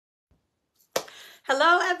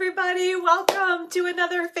Hello everybody, welcome to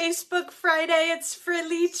another Facebook Friday. It's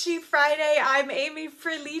Felici Friday. I'm Amy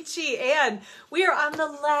Felici and we are on the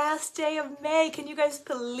last day of May. Can you guys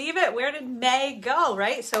believe it? Where did May go,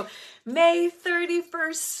 right? So May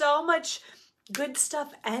 31st, so much good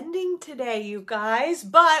stuff ending today, you guys.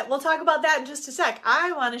 But we'll talk about that in just a sec.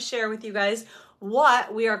 I want to share with you guys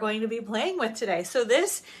what we are going to be playing with today. So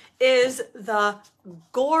this is the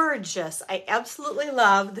gorgeous, I absolutely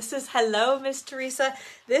love, this is, hello Miss Teresa,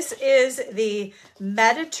 this is the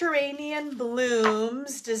Mediterranean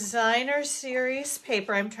Blooms Designer Series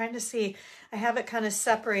paper. I'm trying to see, I have it kind of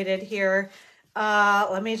separated here.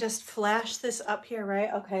 Let me just flash this up here,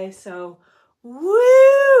 right? Okay, so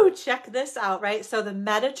woo, check this out, right? So the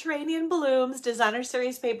Mediterranean Blooms Designer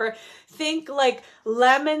Series paper, think like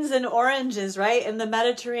lemons and oranges, right? In the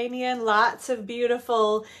Mediterranean, lots of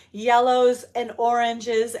beautiful yellows and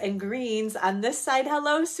oranges and greens. On this side,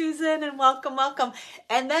 hello Susan and welcome, welcome.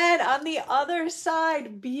 And then on the other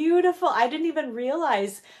side, beautiful, I didn't even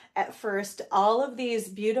realize at first, all of these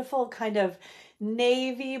beautiful kind of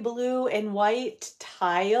navy blue and white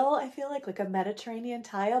tile. I feel like a Mediterranean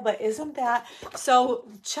tile, but isn't that so?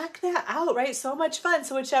 Check that out, right? So much fun.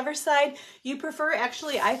 So whichever side you prefer,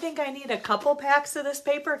 actually, I think I need a couple packs of this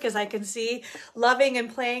paper because I can see loving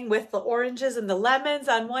and playing with the oranges and the lemons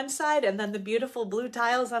on one side and then the beautiful blue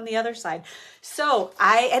tiles on the other side. So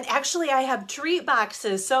actually I have treat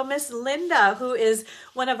boxes. So Miss Linda, who is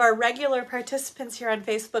one of our regular participants here on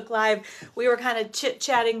Facebook Live, we were kind of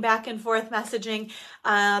chit-chatting back and forth messaging.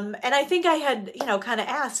 And I think I had, kind of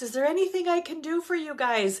asked, is there anything I can do for you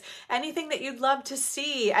guys? Anything that you'd love to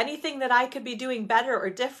see? Anything that I could be doing better or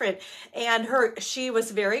different? And she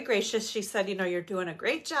was very gracious. She said, you're doing a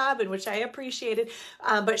great job, and which I appreciated.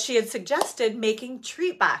 But she had suggested making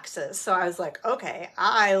treat boxes. So I was like, okay,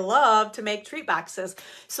 I love to make treat boxes.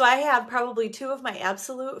 So I have probably two of my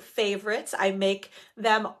absolute favorites. I make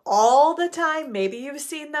them all the time. Maybe you've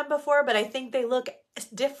seen them before, but I think they look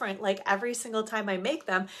different like every single time I make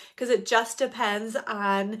them because it just depends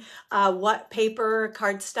on what paper,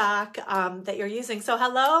 cardstock that you're using. So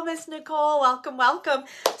hello, Miss Nicole, welcome, welcome.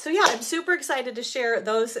 So yeah, I'm super excited to share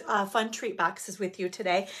those fun treat boxes with you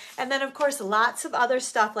today. And then of course, lots of other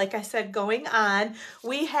stuff, like I said, going on.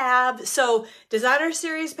 We have, so Designer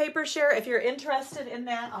Series Paper Share, if you're interested in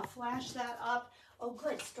that, I'll flash that up. Oh,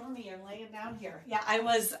 good, Stormy, you're laying down here. Yeah, I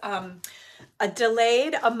was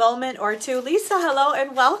delayed a moment or two. Lisa, hello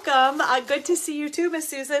and welcome. Good to see you too, Miss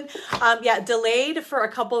Susan. Yeah, delayed for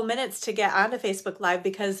a couple of minutes to get onto Facebook Live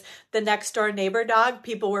because the next door neighbor dog,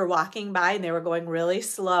 people were walking by and they were going really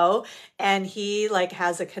slow, and he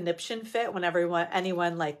has a conniption fit whenever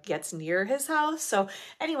anyone gets near his house. So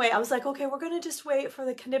anyway, I was like, okay, we're gonna just wait for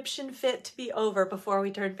the conniption fit to be over before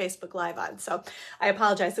we turn Facebook Live on. So I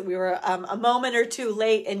apologize that we were a moment or two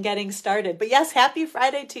late in getting started. But yes, happy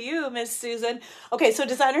Friday to you, Miss Susan. Okay, so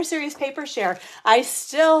Designer Series Paper Share. I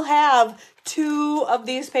still have 2 of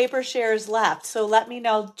these paper shares left. So let me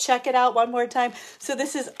know. Check it out one more time. So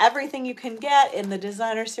this is everything you can get in the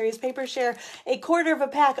Designer Series Paper Share. 1/4 of a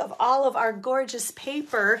pack of all of our gorgeous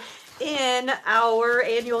paper in our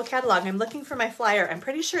annual catalog. I'm looking for my flyer. I'm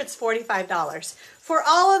pretty sure it's $45 for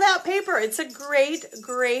all of that paper. It's a great,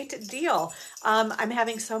 great deal. I'm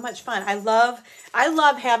having so much fun. I love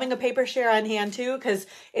having a paper share on hand too, because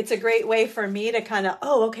it's a great way for me to kind of,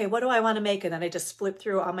 oh, okay, what do I want to make? And then I just flip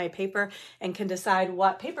through all my paper and can decide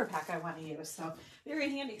what paper pack I want to use. So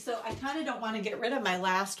very handy. So I kind of don't want to get rid of my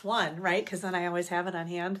last one, right? Because then I always have it on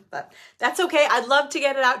hand, but that's okay. I'd love to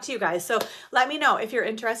get it out to you guys. So let me know if you're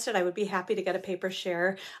interested. I would be happy to get a paper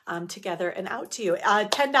share together and out to you.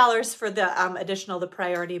 $10 for the the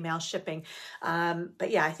priority mail shipping.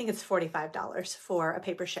 But yeah, I think it's $45 for a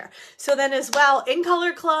paper share. So then as well, In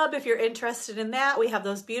Color Club, if you're interested in that, we have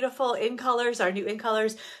those beautiful in colors, our new in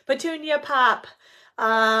colors, Petunia Pop,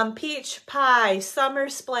 Peach Pie, Summer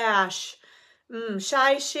Splash,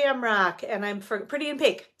 Shy Shamrock, and I'm for Pretty in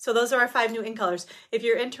Pink. So those are our 5 new in colors. If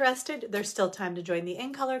you're interested, there's still time to join the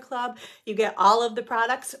In Color Club. You get all of the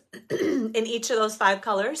products in each of those 5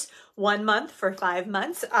 colors, 1 month for 5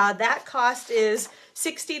 months. That cost is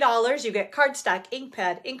 $60. You get cardstock, ink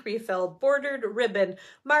pad, ink refill, bordered ribbon,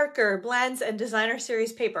 marker, blends, and Designer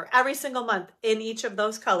Series paper every single month in each of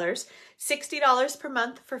those colors. $60 per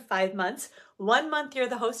month for 5 months. 1 month you're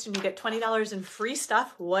the host and you get $20 in free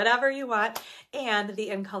stuff, whatever you want, and the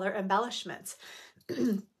in color embellishments.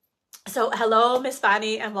 So hello, Miss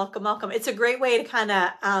Bonnie, and welcome, welcome. It's a great way to kind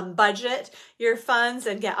of budget your funds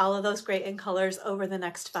and get all of those great in colors over the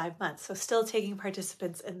next 5 months. So still taking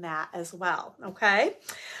participants in that as well, okay?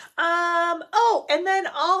 Oh, and then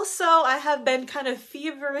also I have been kind of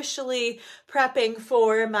feverishly prepping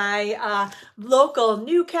for my local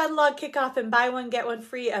new catalog kickoff and buy one, get one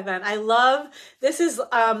free event. I love, this is,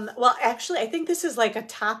 well, actually, I think this is like a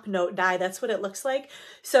top note die. That's what it looks like.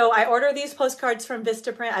 So I order these postcards from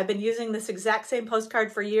Vistaprint. I've been using this exact same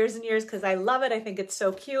postcard for years and years because I love it. I think it's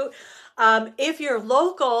so cute. If you're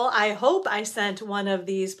local, I hope I sent one of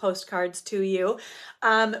these postcards to you.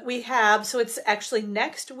 We have, so it's actually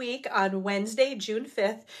next week on Wednesday, June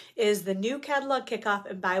 5th, is the new catalog kickoff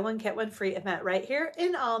and buy one, get one free event right here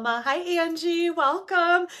in Alma. Hi, Angie,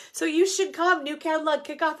 welcome. So you should come, new catalog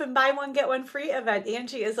kickoff and buy one, get one free event.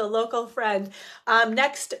 Angie is a local friend.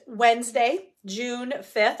 Next Wednesday, June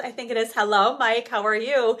 5th, I think it is. Hello, Mike, how are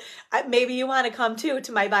you? Maybe you want to come too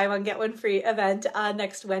to my buy one, get one free event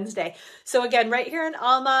next Wednesday. So again, right here in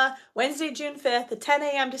Alma, Wednesday, June 5th, 10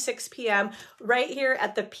 a.m. to 6 p.m., right here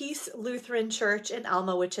at the Peace Lutheran Church in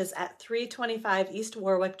Alma, which is at 325 East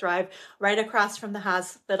Warwick Drive, right across from the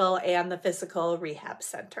hospital and the physical rehab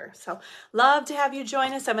center. So love to have you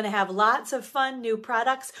join us. I'm going to have lots of fun new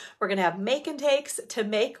products. We're going to have make and takes to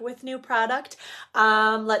make with new product.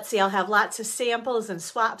 Let's see, I'll have lots of samples and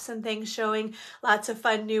swaps and things showing, lots of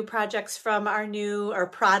fun new projects from our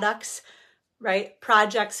products, right?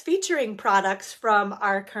 Projects featuring products from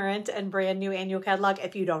our current and brand new annual catalog.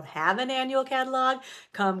 If you don't have an annual catalog,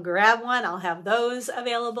 come grab one. I'll have those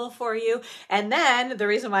available for you. And then the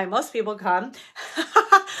reason why most people come,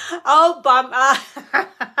 oh, bum.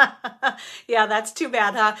 Yeah, that's too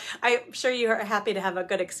bad, huh? I'm sure you're happy to have a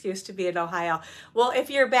good excuse to be in Ohio. Well,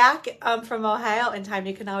 if you're back from Ohio in time,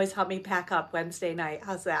 you can always help me pack up Wednesday night.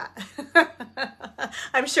 How's that?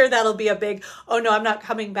 I'm sure that'll be a big, oh no, I'm not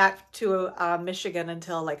coming back to Michigan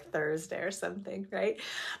until like Thursday or something, right?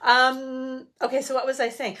 Okay, so what was I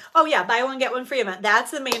saying? Oh yeah, buy one, get one free event.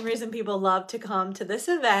 That's the main reason people love to come to this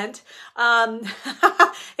event.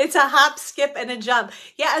 It's a hop, skip, and a jump.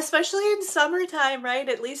 Yeah, especially in summertime, right?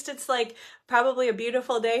 At least it's like probably a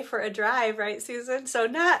beautiful day for a drive, right, Susan? So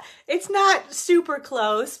it's not super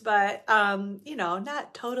close, but you know,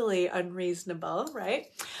 not totally unreasonable, right?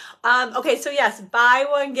 Okay, so yes, buy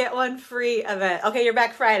one, get one free event. Okay, you're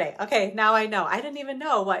back Friday. Okay, now I know. I didn't even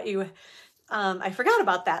know what you, I forgot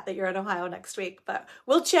about that you're in Ohio next week, but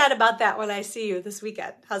we'll chat about that when I see you this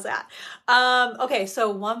weekend. How's that? Okay, so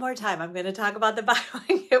one more time, I'm going to talk about the buy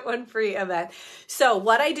one, get one free event. So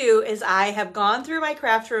what I do is I have gone through my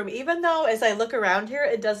craft room, even though as I look around here,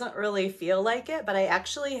 it doesn't really feel like it, but I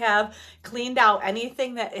actually have cleaned out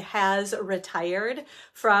anything that has retired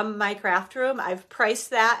from my craft room. I've priced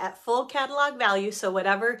that at full catalog value. So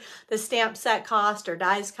whatever the stamp set cost or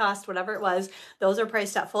dies cost, whatever it was, those are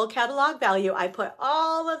priced at full catalog value. I put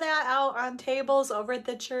all of that out on tables over at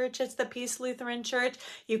the church. It's the Peace Lutheran Church.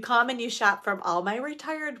 You come and you shop from all my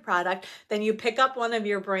retired product. Then you pick up one of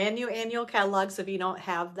your brand new annual catalogs if you don't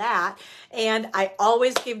have that. And I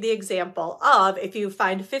always give the example of if you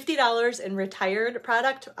find $50 in retired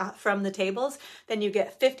product from the tables, then you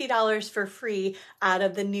get $50 for free out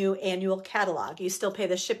of the new annual catalog. You still pay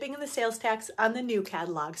the shipping and the sales tax on the new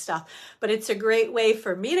catalog stuff, but it's a great way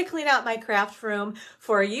for me to clean out my craft room,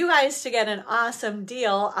 for you guys to get an awesome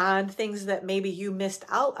deal on things that maybe you missed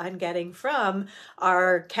out on getting from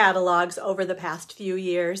our catalogs over the past few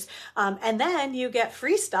years. And then you get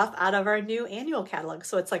free stuff out of our new annual catalog.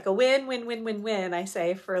 So it's like a win, win, win, win, win, I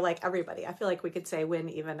say, for like everybody. I feel like we could say win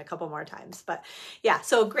even a couple more times, but yeah,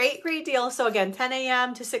 so great deal. So again, 10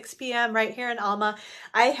 a.m. to 6 p.m. right here in Alma.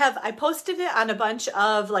 I posted it on a bunch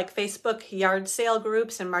of like Facebook yard sale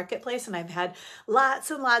groups and marketplace, and I've had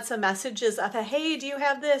lots and lots of messages of, hey, do you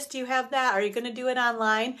have this? Do you have that? Are you going to do it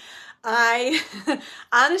online? I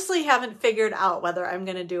honestly haven't figured out whether I'm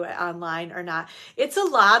going to do it online or not. It's a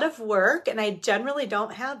lot of work, and I generally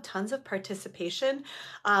don't have tons of participation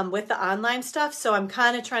with the online stuff. So I'm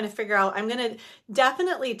kind of trying to figure out, I'm going to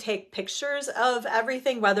definitely take pictures of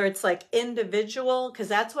everything, whether it's like individual, because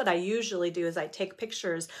that's what I usually do is I take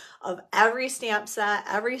pictures of every stamp set,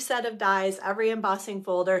 every set of dies, every embossing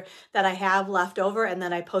folder that I have left over, and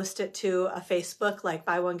then I post it to a Facebook like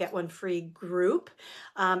buy one, get one free group.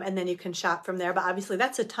 And then you can shop from there. But obviously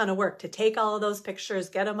that's a ton of work to take all of those pictures,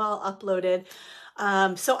 get them all uploaded.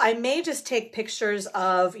 So I may just take pictures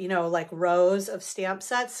of, you know, like rows of stamp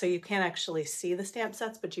sets so you can't actually see the stamp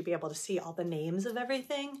sets, but you'd be able to see all the names of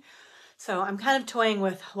everything. So I'm kind of toying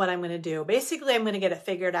with what I'm going to do. Basically, I'm going to get it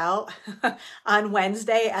figured out on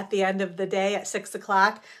Wednesday at the end of the day at 6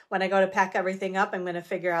 o'clock. When I go to pack everything up, I'm going to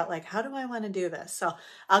figure out like, how do I want to do this? So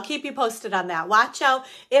I'll keep you posted on that. Watch out.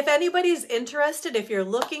 If anybody's interested, if you're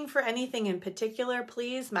looking for anything in particular,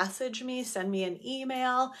 please message me, send me an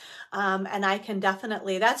email. And I can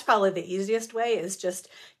definitely, that's probably the easiest way, is just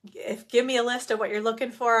give me a list of what you're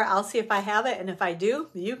looking for. I'll see if I have it. And if I do,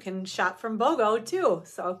 you can shop from BOGO too.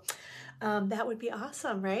 So that would be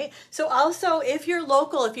awesome, right? So also, if you're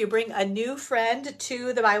local, if you bring a new friend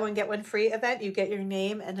to the buy one, get one free event, you get your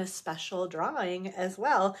name in a special drawing as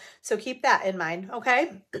well. So keep that in mind,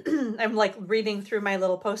 okay? I'm like reading through my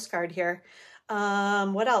little postcard here.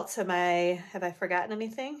 What else have I forgotten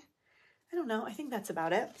anything? I don't know. I think that's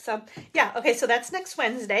about it. So yeah, okay, so that's next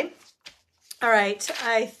Wednesday. All right,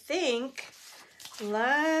 I think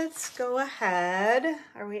let's go ahead.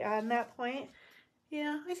 Are we on that point?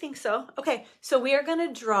 Yeah, I think so. Okay, so we are going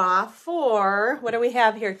to draw for, what do we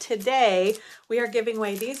have here today? We are giving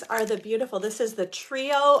away, these are the beautiful, this is the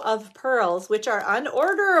trio of pearls, which are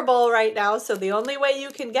unorderable right now. So the only way you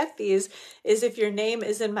can get these is if your name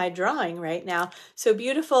is in my drawing right now. So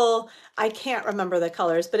beautiful, I can't remember the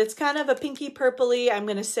colors, but it's kind of a pinky purpley, I'm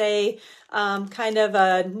going to say kind of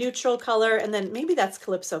a neutral color, and then maybe that's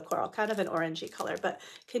Calypso Coral, kind of an orangey color, but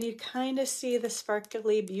can you kind of see the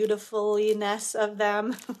sparkly beautifuliness of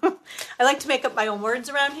them? I like to make up my own words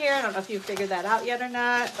around here. I don't know if you figured that out yet or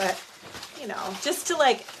not, but you know, just to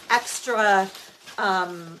like extra,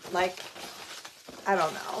 like, I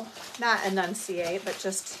don't know, not enunciate, but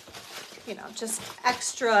just, you know, just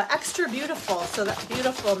extra beautiful. So that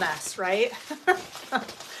beautifulness, right?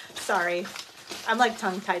 Sorry. I'm like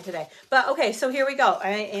tongue-tied today. But okay, so here we go. I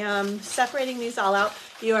am separating these all out.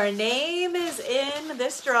 Your name is in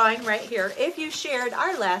this drawing right here. If you shared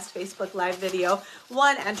our last Facebook Live video,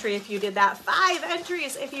 1 entry if you did that, 5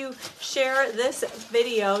 entries if you share this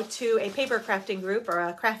video to a paper crafting group or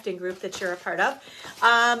a crafting group that you're a part of.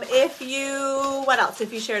 What else?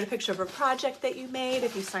 If you shared a picture of a project that you made,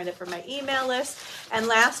 if you signed up for my email list. And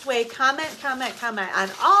last way, comment on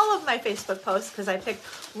all of my Facebook posts, because I picked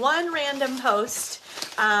one random post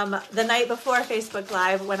the night before Facebook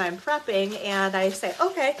Live when I'm prepping, and I say,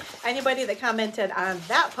 okay, anybody that commented on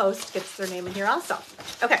that post gets their name in here also.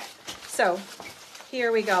 Okay, so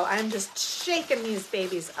here we go. I'm just shaking these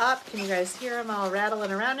babies up. Can you guys hear them all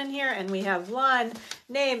rattling around in here? And we have one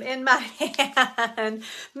name in my hand.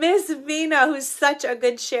 Miss Vina, who's such a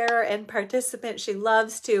good sharer and participant. She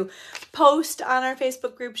loves to post on our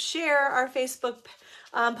Facebook group, share our Facebook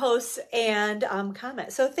posts, and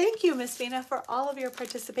comment. So thank you, Miss Vina, for all of your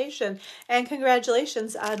participation, and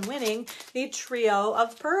congratulations on winning the trio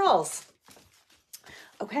of pearls.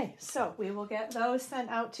 Okay, so we will get those sent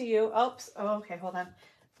out to you. Oops, oh, okay, hold on.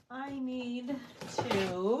 I'm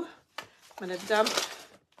gonna dump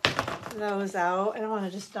those out. I don't want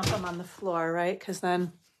to just dump them on the floor, right? Because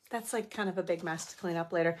then that's like kind of a big mess to clean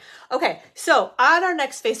up later. Okay, so on our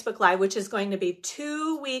next Facebook Live, which is going to be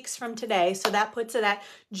 2 weeks from today, so that puts it at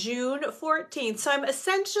June 14th. So I'm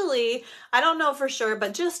essentially, I don't know for sure,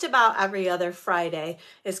 but just about every other Friday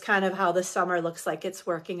is kind of how the summer looks like it's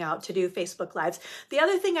working out to do Facebook Lives. The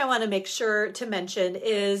other thing I want to make sure to mention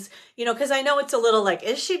is, you know, because I know it's a little like,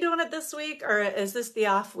 is she doing it this week or is this the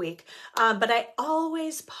off week? But I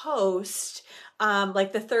always post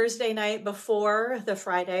like the Thursday night before the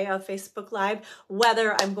Friday of Facebook Live,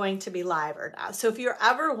 whether I'm going to be live or not. So if you're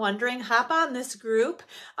ever wondering, hop on this group,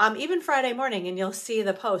 even Friday morning, and you'll see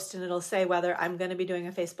the post and it'll say whether I'm going to be doing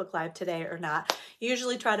a Facebook Live today or not.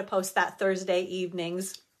 Usually try to post that Thursday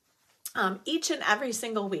evenings each and every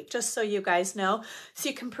single week, just so you guys know, so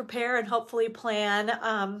you can prepare and hopefully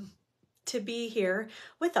plan to be here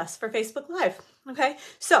with us for Facebook Live. Okay,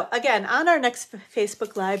 so again, on our next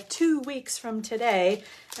Facebook Live 2 weeks from today,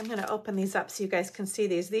 I'm going to open these up so you guys can see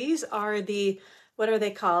these. These are the, what are they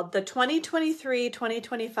called? The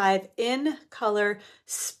 2023-2025 in color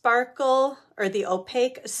sparkle, or the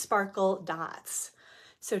opaque sparkle dots.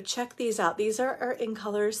 So check these out. These are our in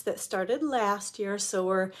colors that started last year. So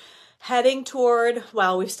we're heading toward,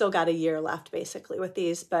 well, we've still got a year left basically with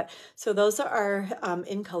these, but so those are our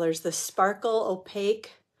in colors, the sparkle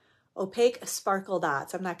opaque sparkle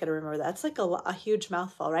dots. I'm not going to remember that. It's like a huge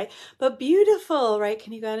mouthful, right? But beautiful, right?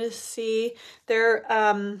 Can you guys see? They're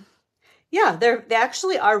Yeah, they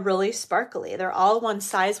actually are really sparkly. They're all one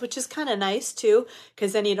size, which is kind of nice too,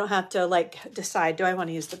 because then you don't have to like decide, do I want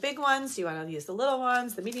to use the big ones? Do you want to use the little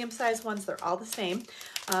ones, the medium-sized ones? They're all the same.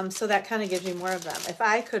 So that kind of gives you more of them. If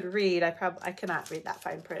I could read, I cannot read that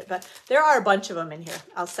fine print, but there are a bunch of them in here,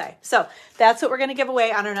 I'll say. So that's what we're going to give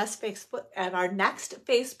away on our next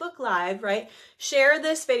Facebook Live, right? Share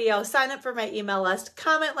this video, sign up for my email list,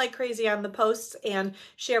 comment like crazy on the posts, and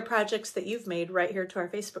share projects that you've made right here to our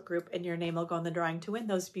Facebook group, and your name will go in the drawing to win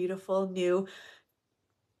those beautiful new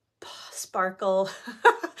sparkle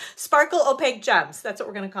opaque gems. That's what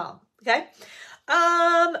we're going to call them. Okay.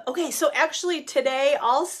 Okay, so actually today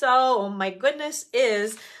also, oh my goodness,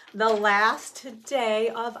 is the last day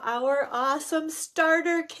of our awesome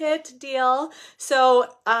starter kit deal. So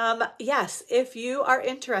yes, if you are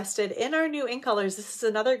interested in our new ink colors, this is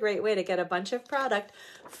another great way to get a bunch of product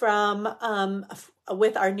from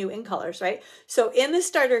with our new ink colors, right? So in the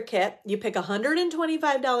starter kit, you pick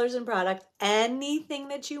 $125 in product, anything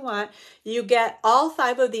that you want. You get all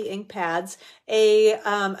 5 of the ink pads,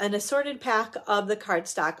 an assorted pack of the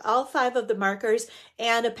cardstock, all 5 of the markers,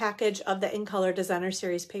 and a package of the ink color designer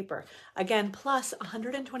series paper. Again, plus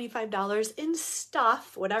 $125 in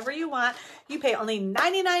stuff, whatever you want. You pay only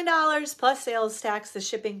 $99 plus sales tax. The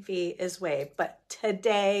shipping fee is waived, but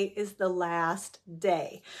today is the last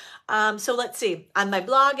day. So let's see. On my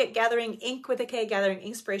blog at Gathering Ink with a K,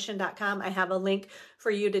 gatheringinspiration.com, I have a link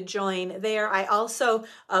for you to join there. I also,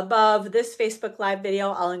 above this Facebook Live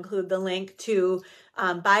video, I'll include the link to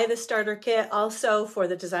buy the starter kit. Also for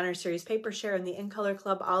the designer series paper share and the ink color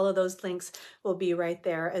club, all of those links will be right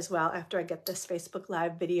there as well after I get this Facebook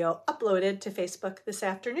Live video uploaded to Facebook this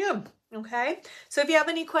afternoon. Okay, so if you have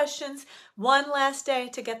any questions, one last day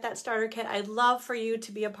to get that starter kit. I'd love for you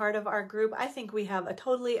to be a part of our group. I think we have a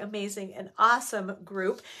totally amazing and awesome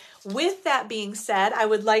group. With that being said, I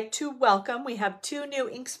would like to welcome, we have 2 new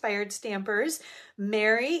Inkspired stampers,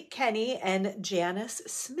 Mary Kenny and Janice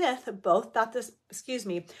Smith. Both bought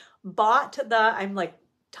the, I'm like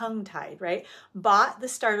tongue-tied, right? Bought the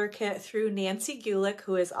starter kit through Nancy Gulick,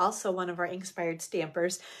 who is also one of our Inkspired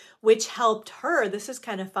stampers, which helped her. This is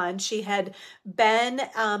kind of fun. She had been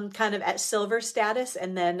kind of at silver status,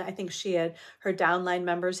 and then I think her downline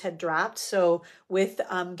members had dropped. So with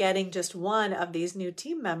getting just one of these new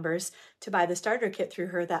team members to buy the starter kit through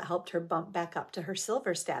her, that helped her bump back up to her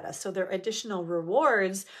silver status. So there are additional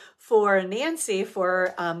rewards for Nancy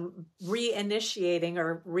for reinitiating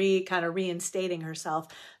or reinstating herself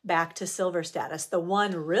back to silver status. The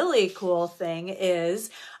one really cool thing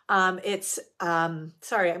is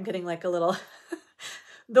sorry, I'm getting like a little,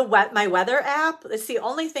 my weather app. It's the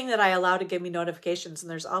only thing that I allow to give me notifications,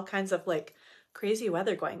 and there's all kinds of like crazy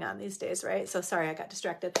weather going on these days, right? So sorry, I got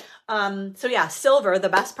distracted. So yeah, silver, the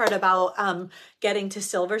best part about getting to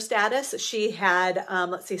silver status, she had,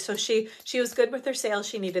 let's see, so she was good with her sales.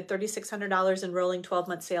 She needed $3,600 in rolling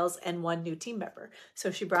 12-month sales and 1 new team member.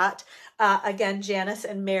 So she brought, again, Janice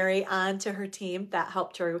and Mary onto her team. That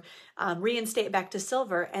helped her reinstate back to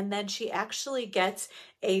silver. And then she actually gets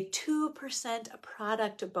a 2%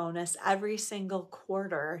 product bonus every single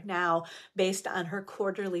quarter now based on her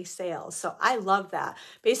quarterly sales. So I love that.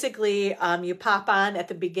 Basically, you pop on at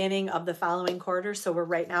the beginning of the following quarter. So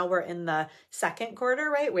right now we're in the second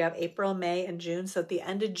quarter, right? We have April, May, and June. So at the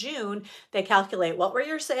end of June, they calculate what were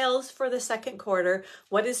your sales for the second quarter,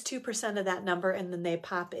 what is 2% of that number, and then they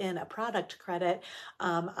pop in a product credit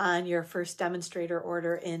on your first demonstrator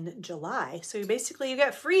order in July. So you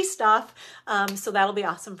get free stuff. So that'll be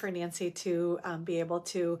awesome for Nancy to be able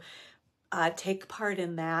to take part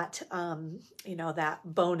in that, that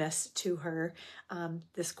bonus to her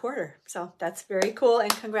this quarter. So that's very cool.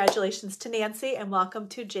 And congratulations to Nancy, and welcome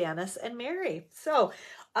to Janice and Mary. So,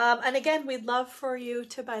 and again, we'd love for you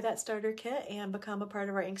to buy that starter kit and become a part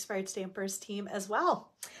of our Inkspired Stampers team as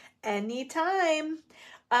well. Anytime.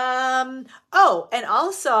 Oh, and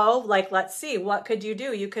also, like, let's see, what could you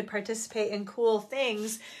do? You could participate in cool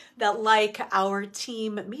things that, like our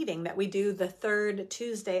team meeting that we do the 3rd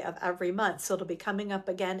Tuesday of every month. So it'll be coming up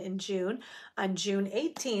again in June. On June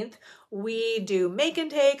 18th, we do make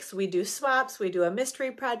and takes, we do swaps, we do a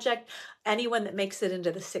mystery project. Anyone that makes it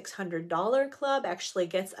into the $600 club actually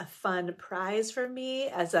gets a fun prize from me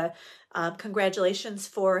as a congratulations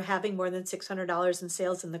for having more than $600 in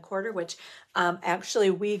sales in the quarter, which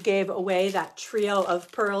actually we gave away that trio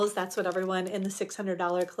of pearls. That's what everyone in the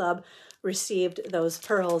 $600 club received those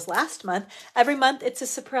pearls last month. Every month it's a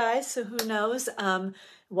surprise, so who knows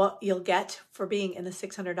what you'll get for being in the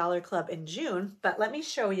 $600 club in June. But let me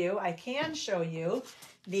show you, I can show you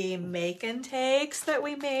the make and takes that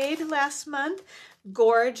we made last month.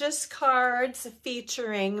 Gorgeous cards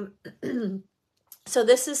featuring, so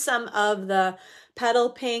this is some of the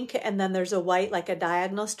petal pink, and then there's a white, like a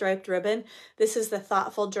diagonal striped ribbon. This is the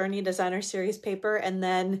Thoughtful Journey Designer Series paper, and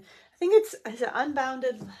then I think is it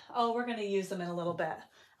Unbounded? Oh, we're going to use them in a little bit.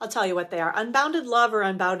 I'll tell you what they are. Unbounded Love or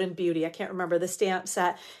Unbounded Beauty. I can't remember the stamp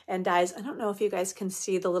set and dies. I don't know if you guys can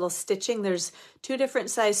see the little stitching. There's 2 different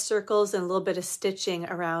size circles and a little bit of stitching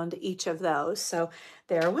around each of those. So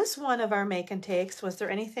there was one of our make and takes. Was there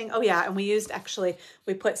anything? Oh yeah, and we used, actually,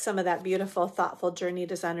 we put some of that beautiful Thoughtful Journey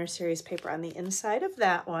Designer Series paper on the inside of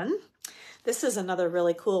that one. This is another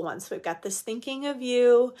really cool one. So we've got this Thinking of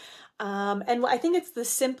You, and I think it's the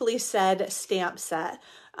Simply Said stamp set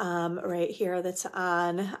right here that's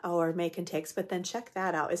on our make and takes. But then check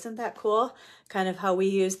that out. Isn't that cool? Kind of how we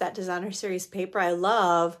use that Designer Series paper. I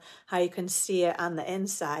love how you can see it on the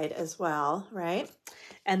inside as well, right?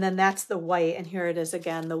 And then that's the white, and here it is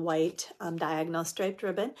again, the white diagonal striped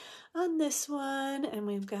ribbon on this one. And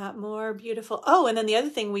we've got more beautiful, oh, and then the other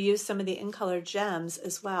thing, we use some of the in color gems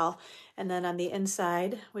as well. And then on the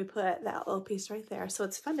inside, we put that little piece right there. So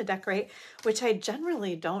it's fun to decorate, which I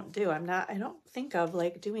generally don't do. I don't think of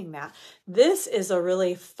like doing that. This is a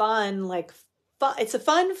really fun, like, it's a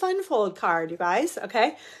fun fold card, you guys.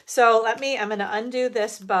 Okay. So I'm going to undo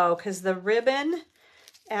this bow because the ribbon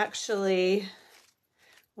actually,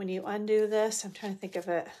 when you undo this, I'm trying to think of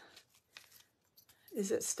it.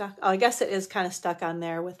 Is it stuck? Oh, I guess it is kind of stuck on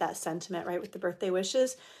there with that sentiment, right? With the birthday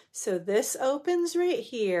wishes. So this opens right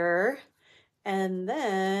here. And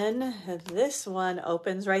then this one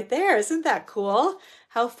opens right there. Isn't that cool?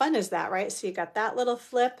 How fun is that, right? So you got that little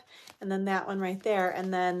flip and then that one right there.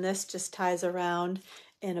 And then this just ties around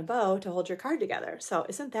in a bow to hold your card together. So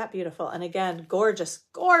isn't that beautiful? And again, gorgeous,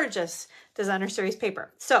 gorgeous Designer Series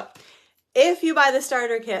paper. So if you buy the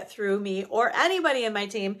starter kit through me or anybody in my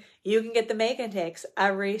team, you can get the make and takes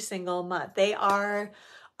every single month. They are,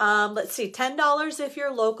 let's see, $10 if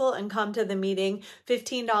you're local and come to the meeting,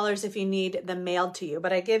 $15 if you need them mailed to you.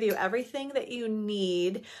 But I give you everything that you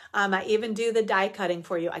need. I even do the die cutting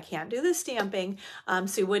for you. I can't do the stamping,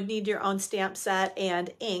 so you would need your own stamp set and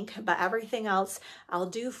ink, but everything else I'll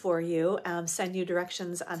do for you. Send you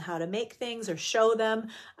directions on how to make things or show them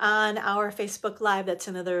on our Facebook Live. That's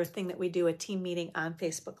another thing that we do, a team meeting on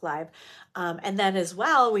Facebook Live. And then as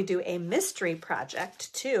well, we do a mystery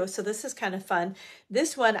project too. So this is kind of fun.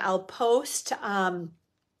 This one I'll post kind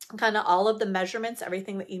of all of the measurements,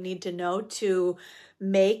 everything that you need to know to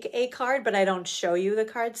make a card, but I don't show you the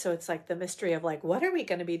card. So it's like the mystery of like, what are we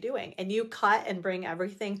going to be doing? And you cut and bring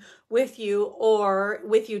everything with you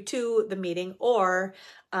to the meeting or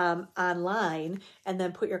online and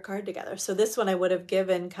then put your card together. So this one I would have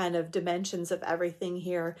given kind of dimensions of everything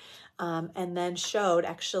here and then showed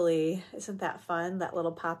actually, isn't that fun? That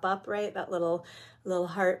little pop-up, right? That little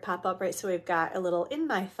heart pop-up, right? So we've got a little in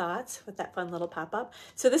my thoughts with that fun little pop-up.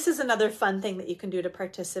 So this is another fun thing that you can do to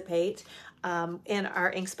participate in our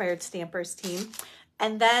Inspired Stampers team.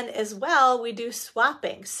 And then as well, we do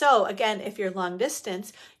swapping. So again, if you're long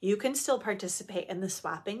distance, you can still participate in the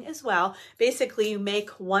swapping as well. Basically, you make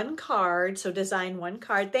one card, so design one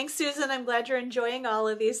card. Thanks, Susan. I'm glad you're enjoying all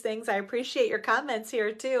of these things. I appreciate your comments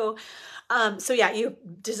here too. So yeah, you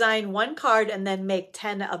design one card and then make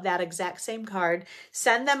 10 of that exact same card,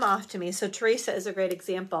 send them off to me. So Teresa is a great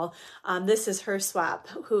example. This is her swap,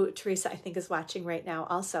 who Teresa I think is watching right now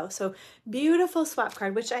also. So beautiful swap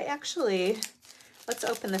card, which I actually, let's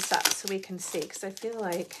open this up so we can see, because I feel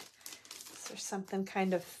like there's something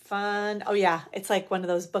kind of fun. Oh yeah, it's like one of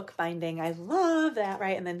those book binding. I love that,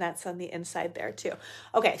 right? And then that's on the inside there too.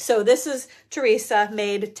 Okay, so this is Teresa,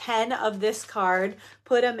 made 10 of this card,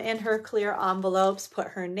 put them in her clear envelopes, put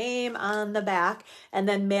her name on the back, and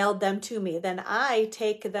then mailed them to me. Then I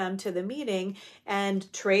take them to the meeting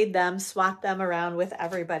and trade them, swap them around with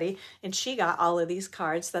everybody. And she got all of these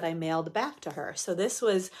cards that I mailed back to her. So this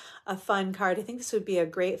was a fun card. I think this would be a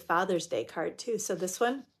great Father's Day card too. So this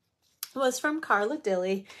one was from Carla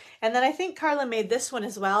Dilly. And then I think Carla made this one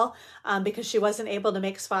as well because she wasn't able to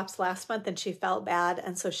make swaps last month and she felt bad.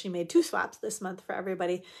 And so she made 2 swaps this month for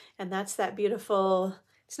everybody. And that's that beautiful,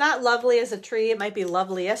 it's not lovely as a tree, it might be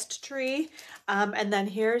loveliest tree. And then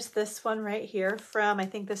here's this one right here from, I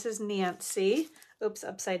think this is Nancy. Oops,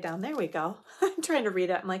 upside down. There we go. I'm trying to read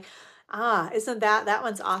it. I'm like, isn't that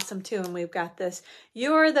one's awesome too. And we've got this,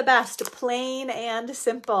 you're the best, plain and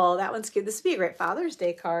simple. That one's cute. This would be a great Father's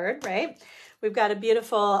Day card, right? We've got a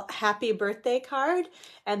beautiful happy birthday card,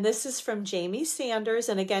 and this is from Jamie Sanders.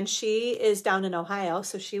 And again, she is down in Ohio,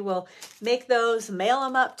 so she will make those, mail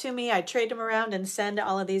them up to me. I trade them around and send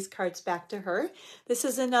all of these cards back to her. This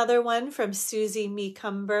is another one from Susie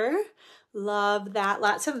Meecumber. Love that.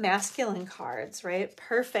 Lots of masculine cards, right?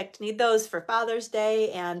 Perfect. Need those for Father's Day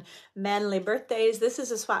and manly birthdays. This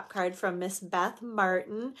is a swap card from Miss Beth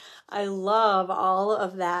Martin. I love all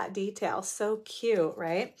of that detail. So cute,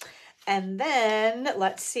 right? And then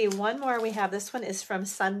let's see, one more we have. This one is from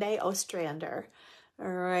Sunday Ostrander. All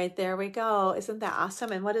right, there we go. Isn't that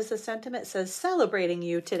awesome? And what is the sentiment? It says, celebrating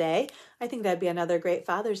you today. I think that'd be another great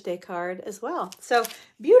Father's Day card as well. So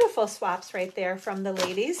beautiful swaps right there from the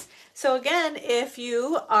ladies. So again, if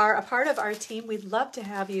you are a part of our team, we'd love to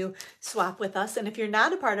have you swap with us. And if you're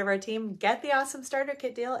not a part of our team, get the awesome starter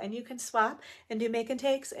kit deal and you can swap and do make and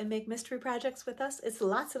takes and make mystery projects with us. It's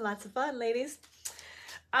lots and lots of fun, ladies.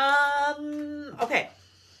 Okay.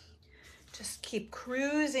 Just keep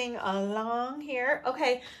cruising along here.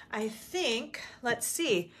 Okay, I think, let's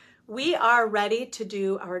see, we are ready to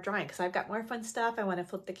do our drawing because I've got more fun stuff. I want to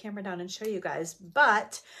flip the camera down and show you guys.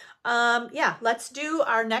 But yeah, let's do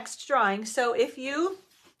our next drawing. So if you,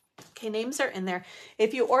 okay, names are in there.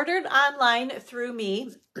 If you ordered online through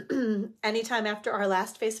me anytime after our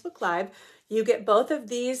last Facebook Live, you get both of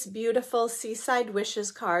these beautiful Seaside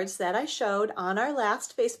Wishes cards that I showed on our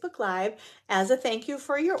last Facebook Live as a thank you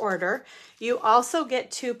for your order. You also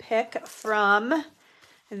get to pick from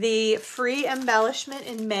the free embellishment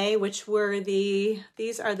in May, which were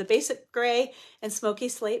these are the basic gray and smoky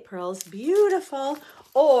slate pearls. Beautiful.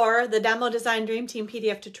 Or the Demo Design Dream Team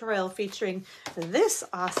PDF tutorial featuring this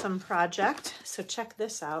awesome project. So check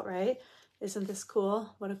this out, right? Isn't this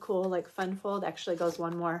cool? What a cool, like, fun fold. Actually goes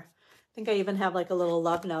one more. I think I even have like a little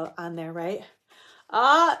love note on there, right?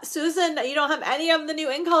 Susan, you don't have any of the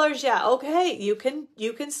new in colors yet. Okay, you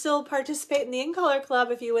can still participate in the in color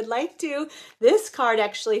club if you would like to. This card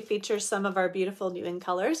actually features some of our beautiful new in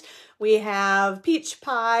colors. We have Peach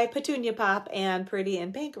Pie, Petunia Pop, and Pretty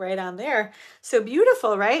in Pink right on there. So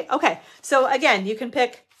beautiful, right? Okay, so again, you can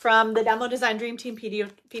pick from the Demo Design Dream Team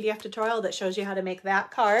PDF tutorial that shows you how to make that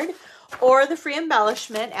card, or the free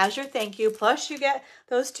embellishment as your thank you. Plus you get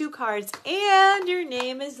those two cards and your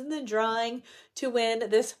name is in the drawing to win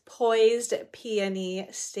this Poised Peony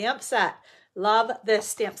stamp set. Love this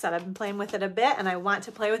stamp set. I've been playing with it a bit and I want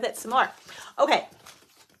to play with it some more. Okay,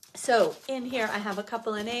 so in here I have a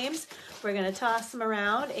couple of names. We're going to toss them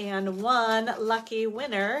around and one lucky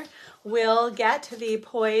winner will get the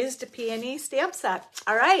Poised Peony stamp set.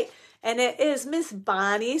 All right. And it is Miss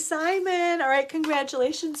Bonnie Simon. All right,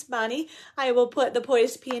 congratulations, Bonnie. I will put the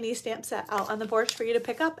Poised Peony stamp set out on the board for you to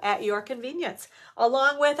pick up at your convenience.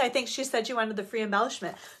 Along with, I think she said you wanted the free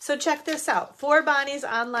embellishment. So check this out. For Bonnie's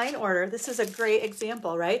online order, this is a great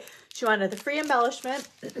example, right? She wanted the free embellishment.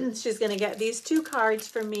 She's going to get these two cards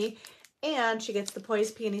from me, and she gets the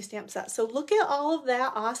Poised Peony stamp set. So look at all of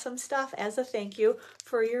that awesome stuff as a thank you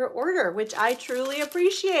for your order, which I truly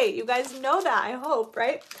appreciate. You guys know that, I hope,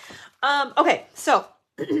 right? Okay, so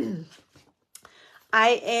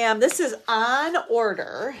this is on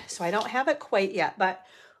order, so I don't have it quite yet, but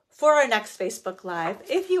for our next Facebook Live,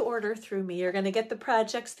 if you order through me, you're going to get the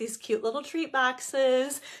projects, these cute little treat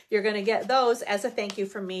boxes. You're going to get those as a thank you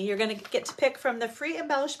from me. You're going to get to pick from the free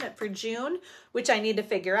embellishment for June, which I need to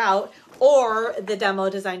figure out, or the Demo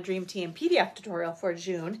Design Dream Team PDF tutorial for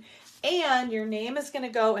June. And your name is going to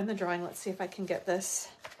go in the drawing. Let's see if I can get this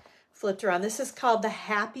flipped around. This is called the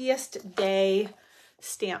Happiest Day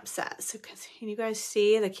stamp set. So can you guys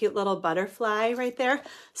see the cute little butterfly right there?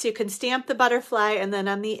 So you can stamp the butterfly and then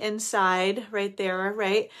on the inside right there,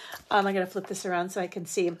 right? I'm going to flip this around so I can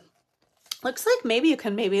see. Looks like maybe you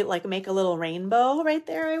can like make a little rainbow right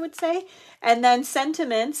there, I would say. And then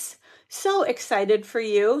sentiments. So excited for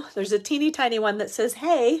you. There's a teeny tiny one that says,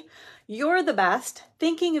 hey, you're the best.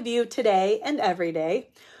 Thinking of you today and every day.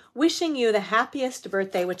 Wishing you the happiest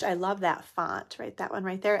birthday, which I love that font, right? That one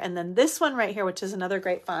right there. And then this one right here, which is another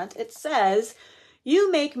great font. It says,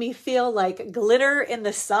 you make me feel like glitter in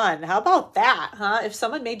the sun. How about that, huh? If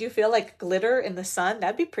someone made you feel like glitter in the sun,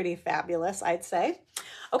 that'd be pretty fabulous, I'd say.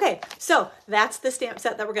 Okay, so that's the stamp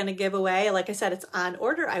set that we're going to give away. Like I said, it's on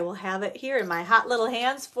order. I will have it here in my hot little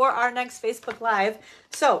hands for our next Facebook Live.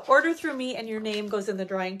 So order through me and your name goes in the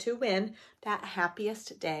drawing to win that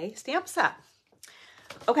Happiest Day stamp set.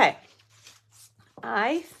 Okay,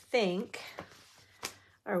 I think,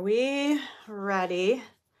 are we ready?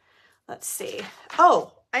 Let's see.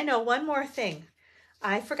 Oh, I know one more thing.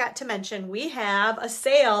 I forgot to mention, we have a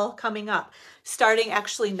sale coming up starting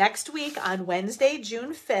actually next week on Wednesday,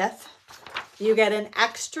 June 5th. you get an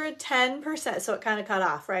extra 10%. So it kind of cut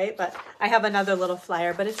off, right? But I have another little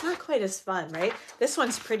flyer, but it's not quite as fun, right? This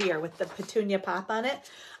one's prettier with the petunia pop on it.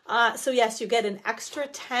 So yes, you get an extra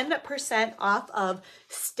 10% off of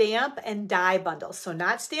stamp and die bundles. So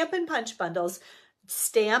not stamp and punch bundles,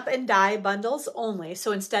 stamp and die bundles only.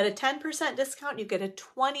 So instead of 10% discount, you get a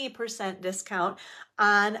 20% discount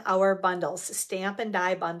on our bundles, stamp and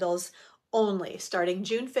die bundles only, starting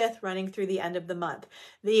June 5th, running through the end of the month.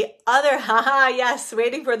 The other, haha, yes,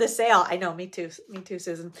 waiting for the sale. I know, me too,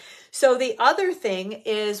 Susan. So the other thing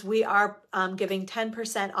is we are giving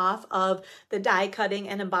 10% off of the die cutting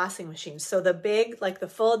and embossing machines. So the big, like the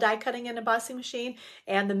full die cutting and embossing machine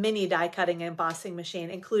and the mini die cutting and embossing machine,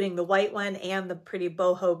 including the white one and the pretty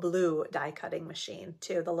boho blue die cutting machine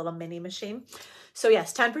too, the little mini machine. So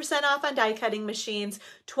yes, 10% off on die cutting machines,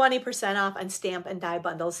 20% off on stamp and die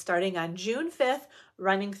bundles starting on June 5th,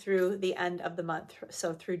 running through the end of the month,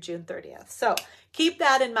 so through June 30th. So keep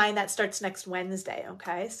that in mind. That starts next Wednesday,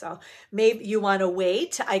 okay? So maybe you want to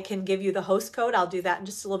wait. I can give you the host code. I'll do that in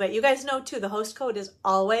just a little bit. You guys know too, the host code is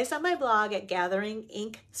always on my blog at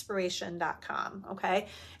gatheringinspiration.com, okay?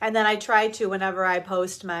 And then I try to, whenever I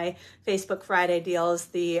post my Facebook Friday deals,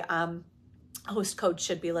 the host code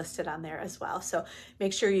should be listed on there as well. So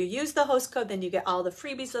make sure you use the host code, then you get all the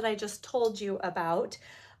freebies that I just told you about.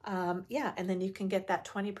 Yeah, and then you can get that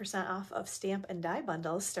 20% off of stamp and die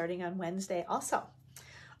bundles starting on Wednesday also.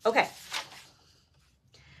 Okay.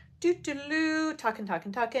 Talking.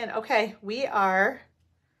 Okay, we are,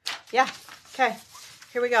 yeah, okay,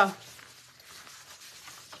 here we go.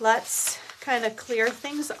 Let's kind of clear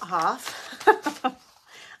things off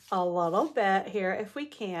a little bit here if we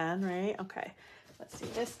can, right? Okay, let's see,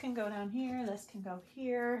 this can go down here, this can go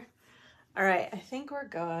here. All right, I think we're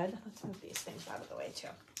good. Let's move these things out of the way too.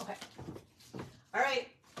 Okay. All right.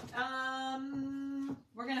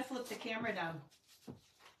 We're gonna flip the camera down.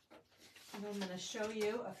 And I'm gonna show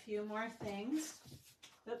you a few more things.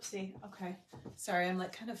 Oopsie, okay. Sorry, I'm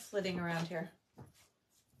like kind of flitting around here.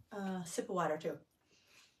 Sip of water too.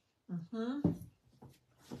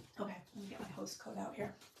 Okay, let me get my host code out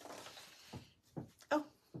here. Oh,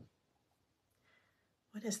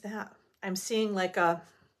 what is that? I'm seeing like a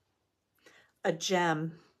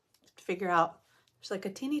gem to figure out. There's like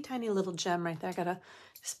a teeny tiny little gem right there. I gotta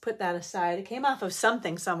just put that aside. It came off of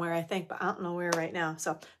something somewhere, I think, but I don't know where right now.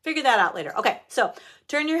 So figure that out later. Okay, so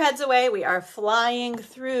turn your heads away. We are flying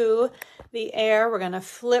through the air. We're gonna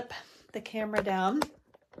flip the camera down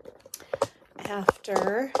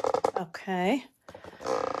after. Okay.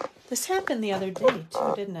 This happened the other day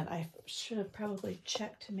too, didn't it? I should have probably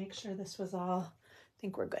checked to make sure this was all. I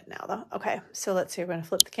think we're good now though. Okay, so let's see. We're gonna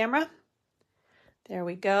flip the camera. There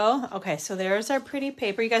we go. Okay, so there's our pretty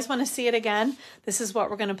paper. You guys want to see it again? This is what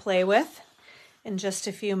we're going to play with in just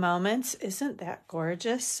a few moments. Isn't that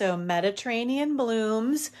gorgeous? So Mediterranean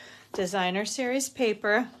Blooms designer series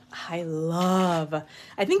paper. I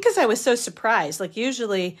think because I was so surprised. Like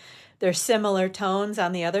usually there's similar tones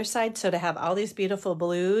on the other side. So to have all these beautiful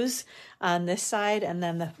blues on this side and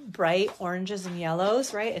then the bright oranges and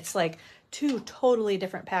yellows, right? It's like two totally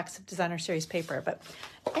different packs of designer series paper, but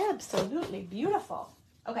absolutely beautiful.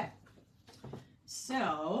 Okay,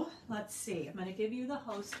 so let's see. I'm going to give you the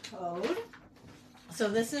host code. So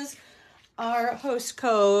this is our host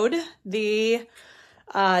code, the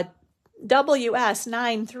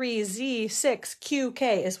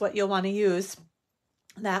WS93Z6QK is what you'll want to use,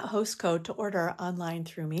 that host code to order online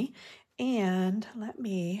through me. And I'm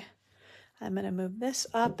going to move this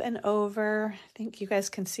up and over. I think you guys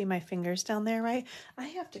can see my fingers down there, right? I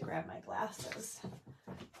have to grab my glasses.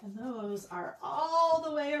 And those are all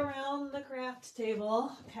the way around the craft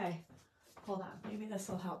table. Okay, hold on. Maybe this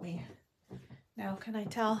will help me. Now, can I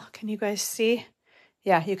tell? Can you guys see?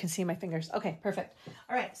 Yeah, you can see my fingers. Okay, perfect.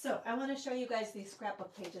 All right, so I want to show you guys these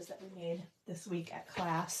scrapbook pages that we made this week at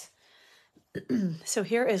class. So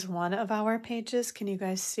here is one of our pages. Can you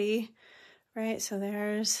guys see? Right, so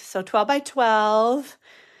 12 by 12.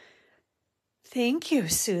 Thank you,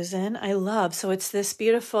 Susan. I love, so it's this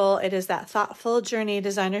beautiful, it is that Thoughtful Journey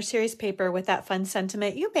designer series paper with that fun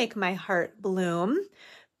sentiment. You make my heart bloom.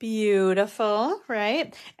 Beautiful,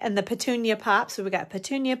 right? And the petunia pop. So we got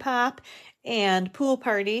petunia pop and pool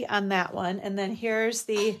party on that one. And then here's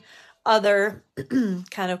the other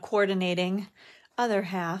kind of coordinating other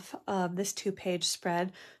half of this 2-page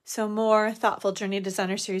spread. So more Thoughtful Journey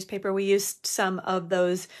designer series paper. We used some of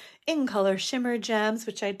those in color shimmer gems,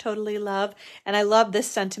 which I totally love. And I love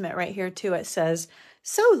this sentiment right here too. It says,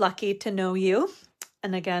 so lucky to know you.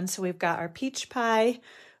 And again, so we've got our peach pie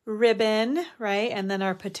ribbon, right? And then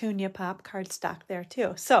our Petunia Pop cardstock there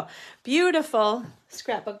too. So beautiful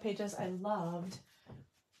scrapbook pages. I loved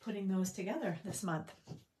putting those together this month.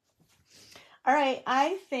 All right,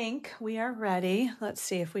 I think we are ready. Let's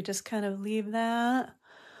see if we just kind of leave that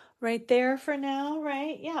right there for now,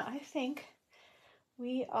 right? Yeah, I think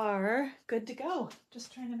we are good to go.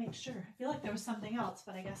 Just trying to make sure. I feel like there was something else,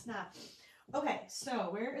 but I guess not. Okay, so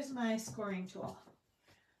where is my scoring tool?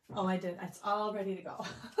 Oh, I did. It's all ready to go.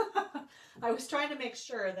 I was trying to make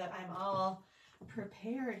sure that I'm all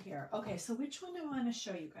prepared here. Okay, so which one do I want to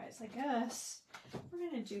show you guys? I guess we're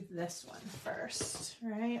going to do this one first,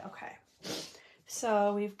 right? Okay.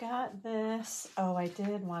 So we've got this. Oh, I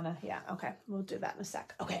did want to, yeah, okay. We'll do that in a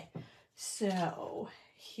sec. Okay, so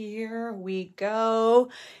here we go.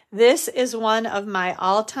 This is one of my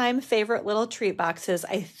all-time favorite little treat boxes,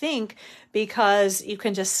 I think, because you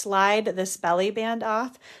can just slide this belly band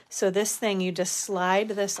off. So this thing, you just slide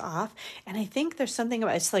this off. And I think there's something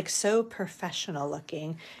about it's like so professional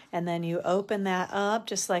looking. And then you open that up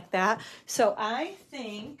just like that. So I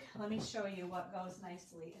think, let me show you what goes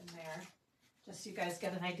nicely in there, just so you guys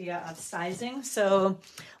get an idea of sizing. So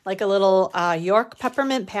like a little York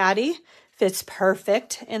peppermint patty fits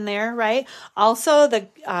perfect in there, right? Also the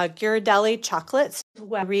Ghirardelli chocolates.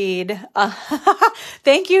 Read.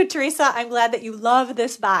 Thank you, Teresa. I'm glad that you love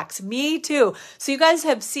this box. Me too. So you guys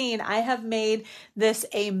have seen, I have made this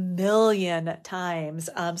a million times.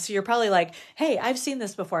 So you're probably like, hey, I've seen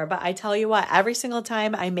this before, but I tell you what, every single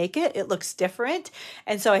time I make it, it looks different.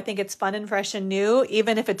 And so I think it's fun and fresh and new.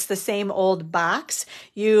 Even if it's the same old box,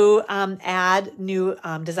 you add new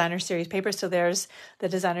designer series paper. So there's the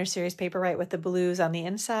designer series paper, right, with the blues on the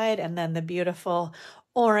inside and then the beautiful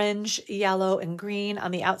orange, yellow, and green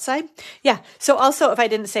on the outside. Yeah. So also, if I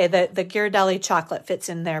didn't say that, the Ghirardelli chocolate fits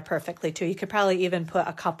in there perfectly too. You could probably even put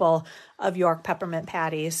a couple of York peppermint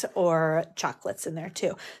patties or chocolates in there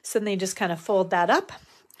too. So then you just kind of fold that up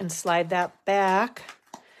and slide that back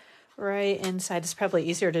right inside. It's probably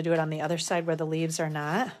easier to do it on the other side where the leaves are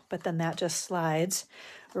not, but then that just slides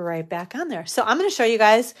right back on there. So I'm going to show you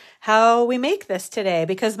guys how we make this today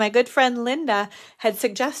because my good friend Linda had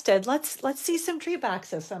suggested let's see some treat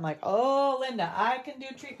boxes. So I'm like, oh, Linda, I can do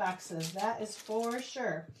treat boxes. That is for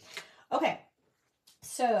sure. Okay,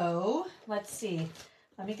 so let's see.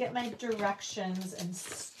 Let me get my directions and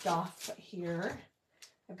stuff here.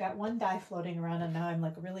 I've got one die floating around and now I'm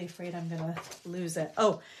like really afraid I'm going to lose it.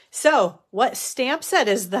 Oh, so what stamp set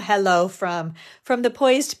is the hello from? From the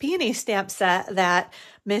Poised Peony stamp set that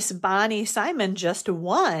Miss Bonnie Simon just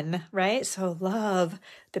won, right? So love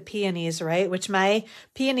the peonies, right? Which my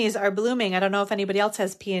peonies are blooming. I don't know if anybody else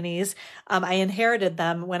has peonies. I inherited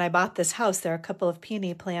them when I bought this house. There are a couple of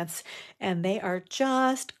peony plants and they are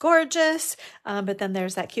just gorgeous. But then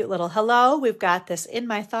there's that cute little hello. We've got this in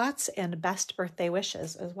my thoughts and best birthday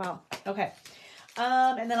wishes as well. Okay.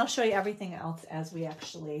 And then I'll show you everything else as we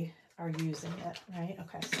actually are using it, right?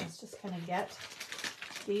 Okay. So let's just kind of get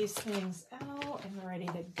these things out and ready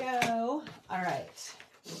to go. All right.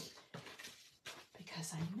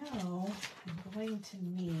 Because I know I'm going to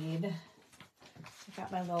need, I've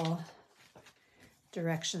got my little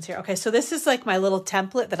directions here. Okay, so this is like my little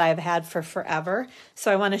template that I've had for forever.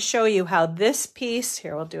 So I want to show you how this piece,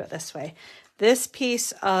 here, we'll do it this way. This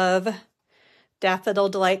piece of Daffodil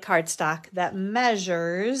Delight cardstock that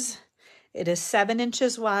measures, it is 7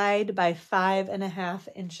 inches wide by 5.5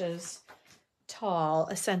 inches tall,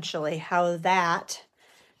 essentially, how that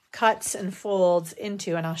cuts and folds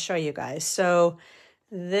into, and I'll show you guys. So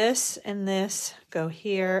this and this go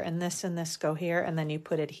here, and this go here, and then you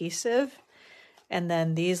put adhesive, and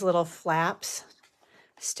then these little flaps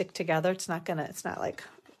stick together. It's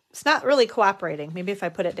not really cooperating. Maybe if I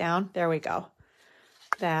put it down, there we go.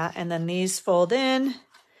 That, and then these fold in,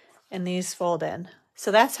 and these fold in.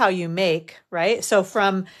 So that's how you make, right? So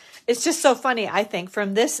it's just so funny, I think,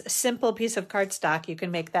 from this simple piece of cardstock, you can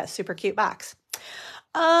make that super cute box.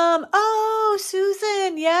 Oh,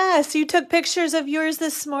 Susan, yes, you took pictures of yours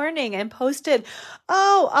this morning and posted.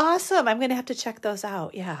 Oh, awesome. I'm going to have to check those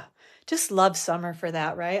out. Yeah. Just love summer for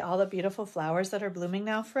that, right? All the beautiful flowers that are blooming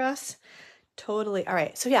now for us. Totally. All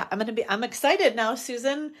right. So yeah, I'm excited now,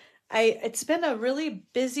 Susan. It's been a really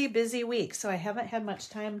busy week, so I haven't had much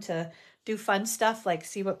time to do fun stuff like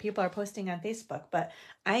see what people are posting on Facebook, but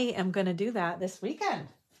I am going to do that this weekend.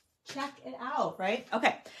 Check it out, right?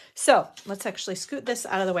 Okay, so let's actually scoot this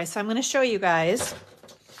out of the way. So I'm going to show you guys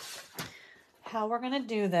how we're going to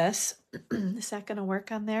do this. Is that going to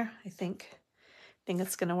work on there? I think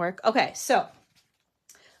it's going to work. Okay, so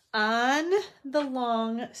on the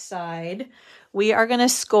long side, we are going to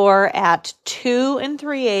score at 2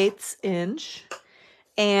 3/8 inch.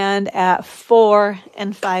 and at 4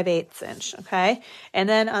 5/8 inch, okay? And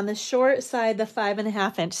then on the short side, the 5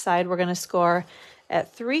 1/2 inch side, we're gonna score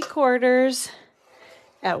at 3/4,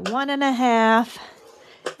 at 1 1/2,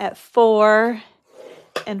 at 4,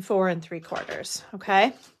 and 4 3/4,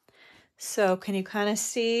 okay? So can you kind of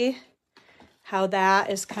see how that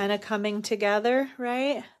is kind of coming together,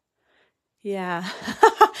 right? Yeah,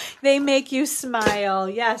 they make you smile.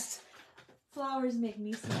 Yes, flowers make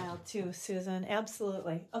me smile too, Susan.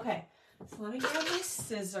 Absolutely. Okay, so let me grab my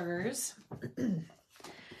scissors.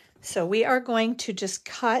 So we are going to just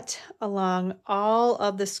cut along all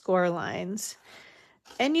of the score lines.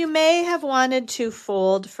 And you may have wanted to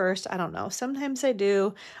fold first. I don't know. Sometimes I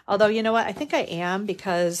do. Although, you know what? I think I am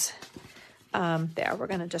because there, we're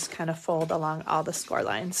going to just kind of fold along all the score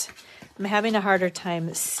lines. I'm having a harder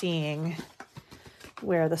time seeing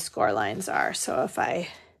where the score lines are. So if I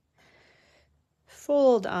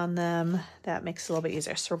fold on them, that makes it a little bit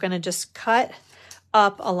easier. So we're going to just cut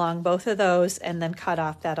up along both of those and then cut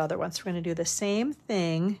off that other one. So we're going to do the same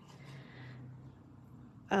thing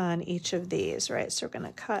on each of these, right? So we're going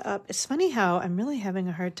to cut up. It's funny how I'm really having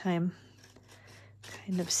a hard time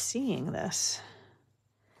kind of seeing this.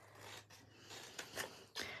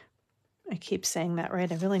 I keep saying that, right?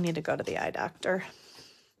 I really need to go to the eye doctor.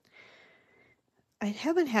 I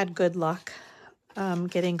haven't had good luck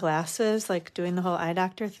getting glasses, like doing the whole eye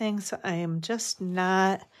doctor thing. So I am just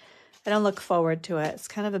not, I don't look forward to it. It's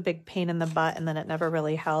kind of a big pain in the butt and then it never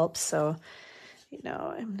really helps. So, you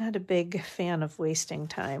know, I'm not a big fan of wasting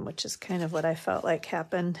time, which is kind of what I felt like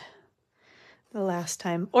happened the last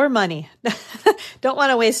time. Or money. Don't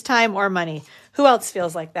want to waste time or money. Who else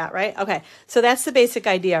feels like that, right? Okay, so that's the basic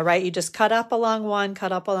idea, right? You just cut up along one,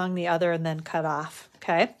 cut up along the other, and then cut off,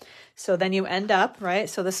 okay? So then you end up, right?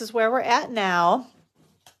 So this is where we're at now.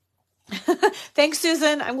 Thanks,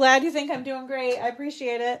 Susan. I'm glad you think I'm doing great. I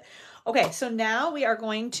appreciate it. Okay, so now we are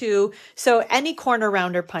going to, so any corner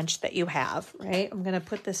rounder punch that you have, right? I'm going to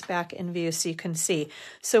put this back in view so you can see.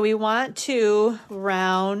 So we want to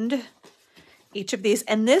round each of these.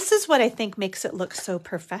 And this is what I think makes it look so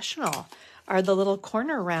professional, are the little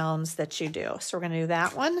corner rounds that you do. So we're going to do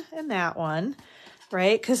that one and that one,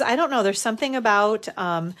 right? Because I don't know, there's something about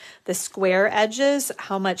the square edges,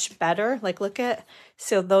 how much better. Like look at,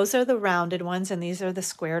 so those are the rounded ones and these are the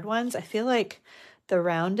squared ones. I feel like the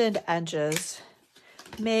rounded edges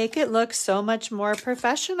make it look so much more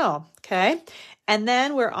professional, okay? And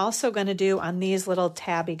then we're also going to do on these little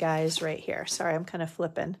tabby guys right here. Sorry, I'm kind of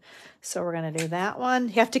flipping. So we're going to do that one.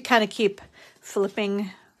 You have to kind of keep flipping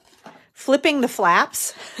the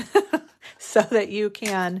flaps so that you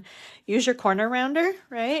can use your corner rounder,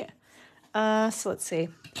 right? So let's see.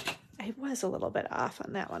 I was a little bit off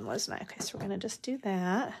on that one, wasn't I? Okay, so we're going to just do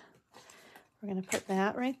that. We're going to put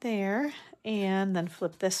that right there and then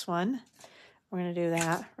flip this one. We're going to do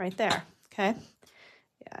that right there, okay?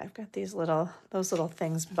 Yeah, I've got these those little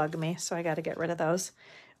things bug me, so I got to get rid of those.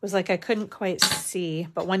 It was like I couldn't quite see,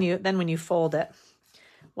 but when you fold it,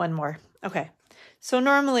 one more. Okay, so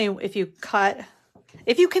normally if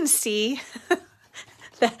you can see,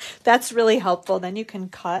 that's really helpful. Then you can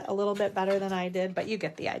cut a little bit better than I did, but you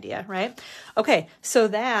get the idea, right? Okay, so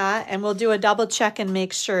that, and we'll do a double check and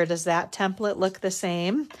make sure, does that template look the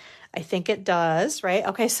same? I think it does, right?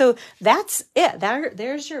 Okay, so that's it.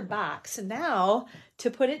 There's your box. Now, to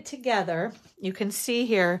put it together, you can see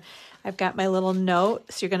here, I've got my little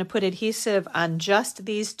note. So you're going to put adhesive on just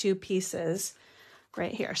these two pieces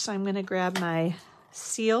right here. So I'm going to grab my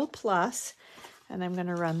Seal Plus, and I'm going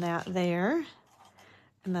to run that there.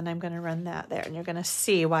 And then I'm going to run that there. And you're going to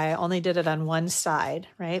see why I only did it on one side,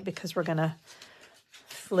 right? Because we're going to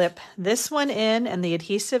flip this one in, and the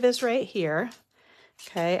adhesive is right here.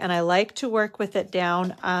 Okay, and I like to work with it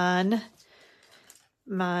down on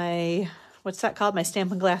my, what's that called? My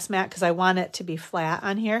Stampin' Glass mat, because I want it to be flat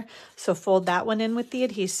on here. So fold that one in with the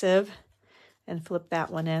adhesive and flip that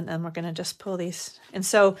one in, and we're going to just pull these. And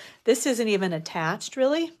so this isn't even attached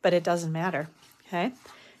really, but it doesn't matter, okay?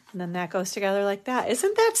 And then that goes together like that.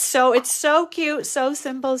 Isn't that so, it's so cute, so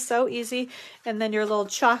simple, so easy. And then your little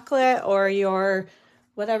chocolate or your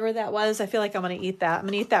whatever that was, I feel like I'm going to eat that. I'm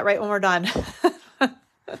going to eat that right when we're done.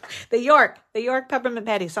 The York peppermint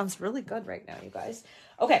patty sounds really good right now, you guys.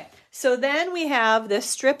 Okay, so then we have this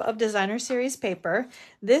strip of designer series paper.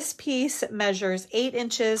 This piece measures 8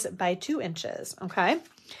 inches by 2 inches, okay?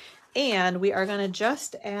 And we are gonna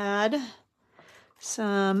just add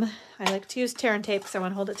I like to use tear and tape because I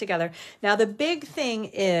want to hold it together. Now the big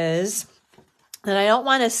thing is And I don't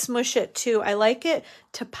want to smush it too. I like it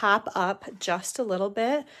to pop up just a little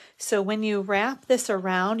bit. So when you wrap this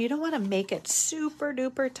around, you don't want to make it super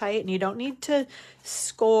duper tight, and you don't need to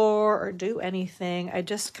score or do anything. I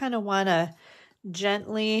just kind of want to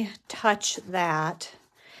gently touch that.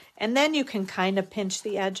 And then you can kind of pinch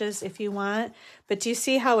the edges if you want. But do you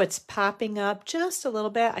see how it's popping up just a little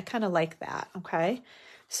bit? I kind of like that, okay?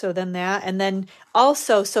 So then that, and then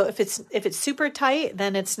also, so if it's super tight,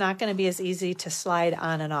 then it's not going to be as easy to slide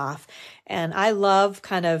on and off. And I love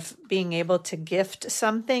kind of being able to gift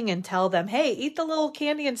something and tell them, hey, eat the little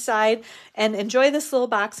candy inside and enjoy this little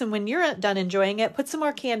box. And when you're done enjoying it, put some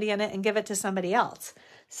more candy in it and give it to somebody else.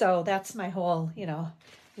 So that's my whole, you know,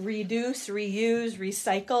 reduce, reuse,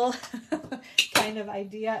 recycle kind of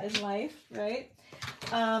idea in life, right?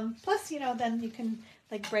 Plus, you know, then you can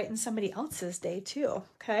like brighten somebody else's day too,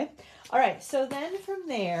 okay? All right, so then from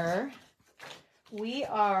there, we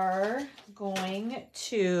are going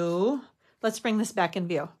to, let's bring this back in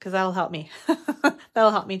view because that'll help me.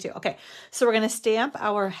 That'll help me too. Okay, so we're gonna stamp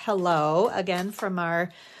our hello again from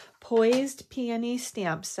our Poised Peony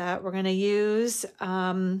stamp set. We're gonna use,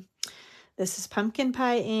 this is pumpkin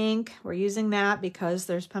pie ink. We're using that because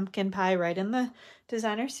there's pumpkin pie right in the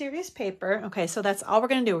designer series paper. Okay, so that's all we're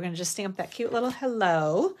gonna do. We're gonna just stamp that cute little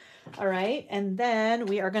hello. All right, and then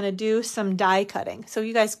we are gonna do some die cutting. So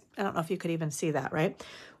you guys, I don't know if you could even see that, right?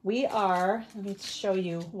 We are, let me show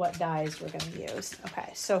you what dies we're gonna use.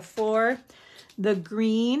 Okay, so for the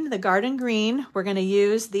green, the garden green, we're gonna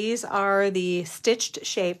use, these are the stitched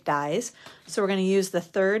shape dies. So we're gonna use the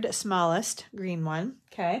third smallest green one,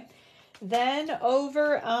 okay? Then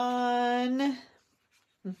over on,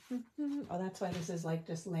 oh, that's why this is like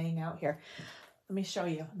just laying out here. Let me show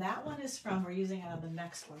you. That one is from, we're using it on the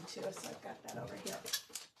next one too, so I've got that over here.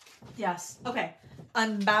 Yes, okay.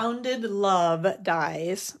 Unbounded Love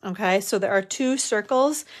dies, okay? So there are 2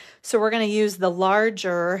 circles. So we're gonna use the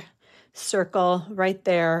larger circle right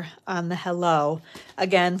there on the hello,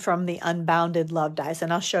 again from the Unbounded Love dies.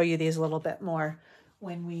 And I'll show you these a little bit more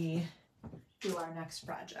when we do our next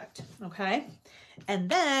project, okay?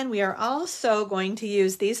 And then we are also going to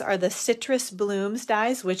use, these are the Citrus Blooms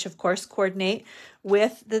dies, which of course coordinate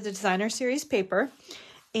with the designer series paper.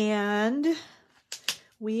 And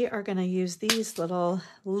we are gonna use these little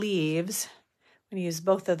leaves. I'm gonna use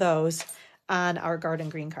both of those on our garden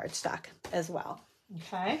green cardstock as well,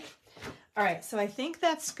 okay? All right, so I think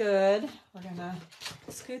that's good. We're gonna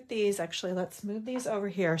scoot these, actually, let's move these over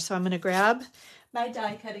here. So I'm gonna grab my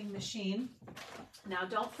die cutting machine. Now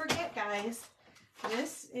don't forget, guys,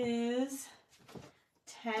 this is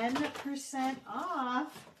 10%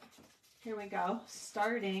 off. Here we go,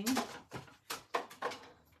 starting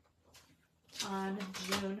on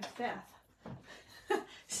June 5th.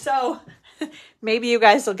 So maybe you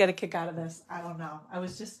guys will get a kick out of this. I don't know. I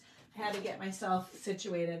had to get myself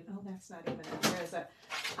situated. Oh, that's not even it. Where is it?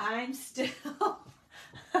 I'm still...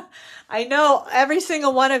 I know every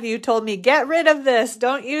single one of you told me, get rid of this,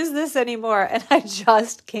 don't use this anymore, and I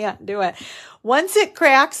just can't do it. Once it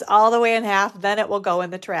cracks all the way in half, then it will go in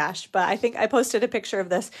the trash. But I think I posted a picture of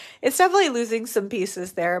this. It's definitely losing some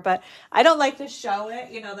pieces there, but I don't like to show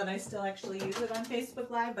it, you know, that I still actually use it on Facebook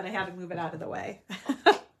Live, but I had to move it out of the way.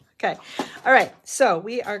 Okay, all right, so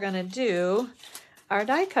we are gonna do our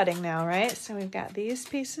die cutting now, right? So we've got these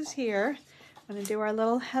pieces here. I'm gonna do our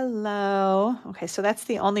little hello. Okay, so that's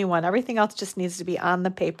the only one. Everything else just needs to be on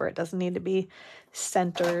the paper. It doesn't need to be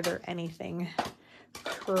centered or anything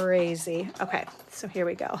crazy. Okay, so here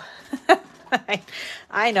we go.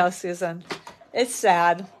 I know, Susan. It's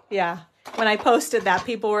sad. Yeah. When I posted that,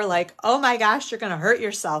 people were like, oh my gosh, you're gonna hurt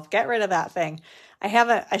yourself. Get rid of that thing.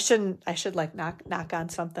 I should like knock on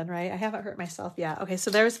something, right? I haven't hurt myself yet. Okay,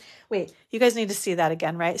 so wait, you guys need to see that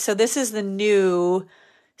again, right? So this is the new,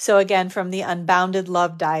 so again, from the Unbounded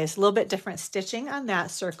Love dies, a little bit different stitching on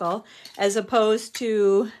that circle, as opposed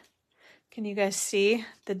to, can you guys see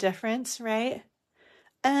the difference, right?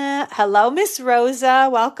 Hello, Miss Rosa.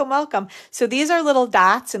 Welcome, welcome. So these are little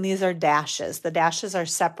dots and these are dashes. The dashes are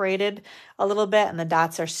separated a little bit and the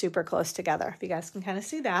dots are super close together. If you guys can kind of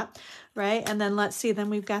see that, right? And then let's see,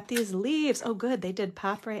 then we've got these leaves. Oh, good. They did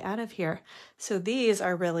pop right out of here. So these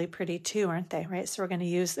are really pretty too, aren't they? Right? So we're going to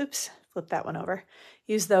use, oops, flip that one over.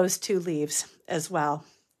 Use those 2 leaves as well.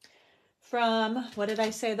 From, what did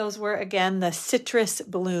I say those were? Again, the Citrus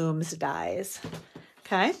Blooms dies.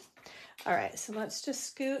 Okay. All right, so let's just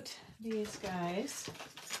scoot these guys.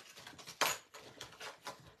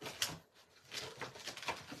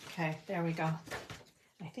 Okay, there we go.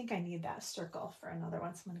 I think I need that circle for another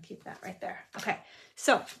one, so I'm gonna keep that right there. Okay,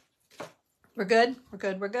 so we're good, we're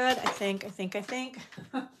good, we're good. I think.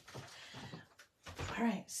 All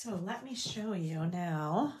right, so let me show you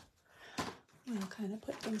now. I'll kind of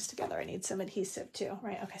put things together. I need some adhesive too,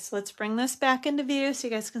 right? Okay, so let's bring this back into view so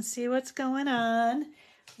you guys can see what's going on.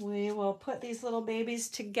 We will put these little babies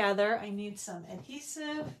together. I need some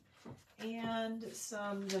adhesive and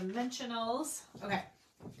some dimensionals. Okay,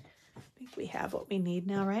 I think we have what we need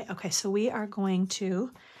now, right? Okay, so we are going to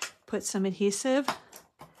put some adhesive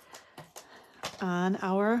on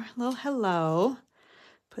our little hello.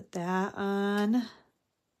 Put that on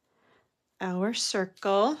our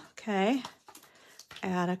circle, okay?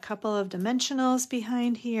 Add a couple of dimensionals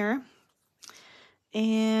behind here.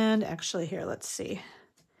 And actually here, let's see.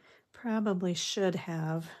 Probably should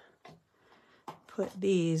have put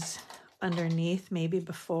these underneath maybe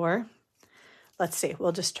before. Let's see,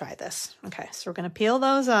 we'll just try this. Okay, so we're gonna peel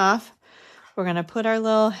those off. We're gonna put our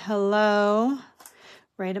little hello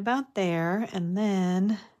right about there. And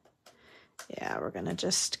then, yeah, we're gonna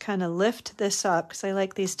just kind of lift this up because I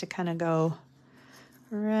like these to kind of go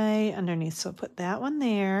right underneath. So put that one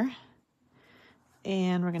there,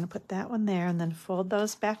 and we're going to put that one there, and then fold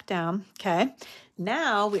those back down. Okay,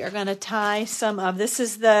 now we are going to tie some of, this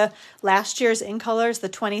is the last year's In Colors, the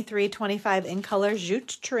 23-25 In Colors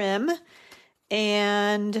jute trim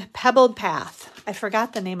and Pebbled Path. I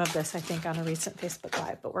forgot the name of this, I think, on a recent Facebook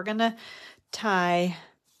Live, but we're going to tie,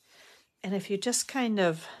 and if you just kind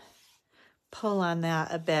of pull on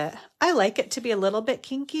that a bit, I like it to be a little bit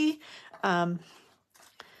kinky.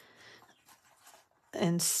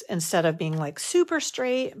 And instead of being like super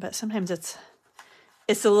straight, but sometimes it's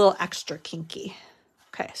a little extra kinky.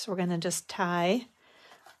 Okay, so we're gonna just tie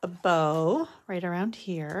a bow right around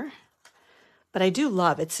here. But I do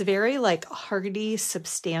love, it's very like hardy,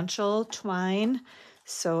 substantial twine.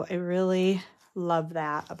 So I really love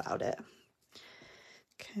that about it.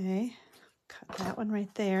 Okay, cut that one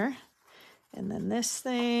right there. And then this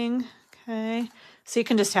thing, okay. So you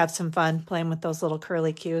can just have some fun playing with those little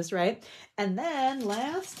curly cues, right? And then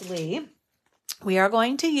lastly, we are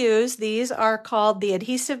going to use, these are called the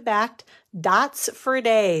adhesive-backed Dots for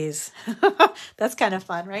Days. That's kind of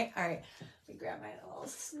fun, right? All right, let me grab my little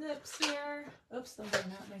snips here. Oops, those are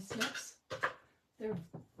not my snips. They're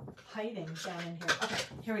hiding down in here. Okay,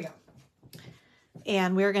 here we go.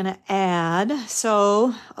 And we're gonna add,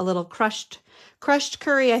 so a little crushed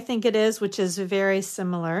curry, I think it is, which is very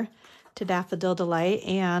similar to Daffodil Delight,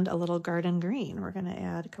 and a little garden green. We're gonna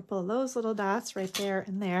add a couple of those little dots right there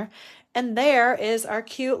and there. And there is our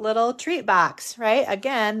cute little treat box, right?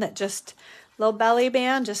 Again, that just little belly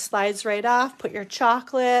band just slides right off. Put your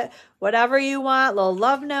chocolate, whatever you want, little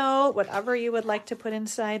love note, whatever you would like to put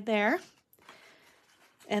inside there.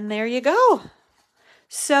 And there you go.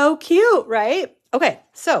 So cute, right? Okay,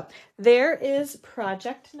 so there is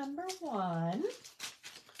project number 1.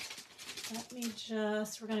 Let me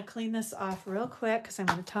just, we're going to clean this off real quick because I'm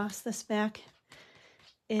going to toss this back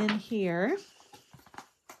in here.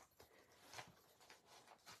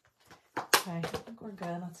 Okay, I think we're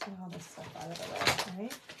good. Let's get all this stuff out of the way,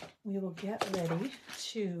 right? We will get ready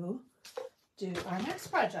to do our next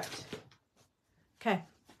project. Okay,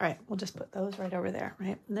 all right, we'll just put those right over there,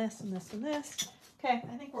 right? And this and this and this. Okay,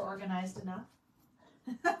 I think we're organized enough.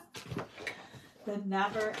 The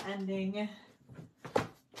never-ending.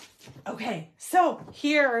 Okay, so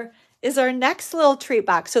here is our next little treat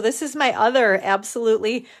box. So this is my other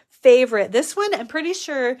absolutely favorite. This one, I'm pretty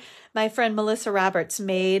sure my friend Melissa Roberts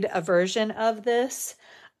made a version of this.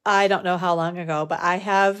 I don't know how long ago, but I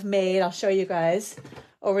have made, I'll show you guys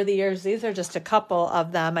over the years. These are just a couple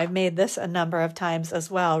of them. I've made this a number of times as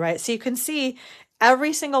well, right? So you can see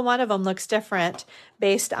every single one of them looks different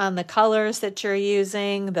based on the colors that you're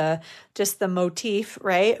using, just the motif,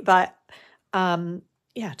 right? But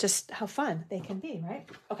yeah, just how fun they can be, right?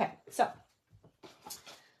 Okay, so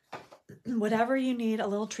whatever you need a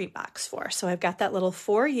little treat box for. So I've got that little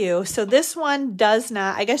for you. So this one does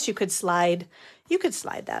not, I guess you could slide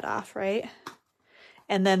that off, right?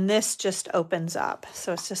 And then this just opens up.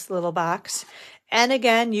 So it's just a little box. And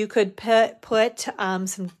again, you could put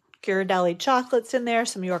some Ghirardelli chocolates in there,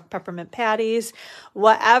 some York peppermint patties,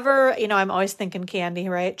 whatever, you know, I'm always thinking candy,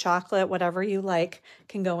 right? Chocolate, whatever you like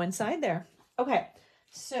can go inside there. Okay.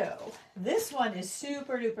 So this one is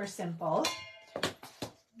super duper simple.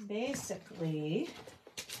 Basically,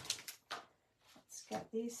 let's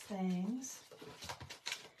get these things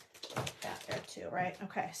got there too, right?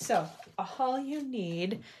 Okay, so all you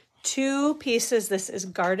need, 2 pieces. This is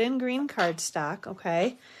garden green cardstock,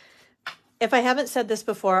 okay? if I haven't said this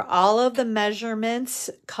before, all of the measurements,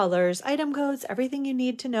 colors, item codes, everything you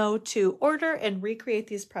need to know to order and recreate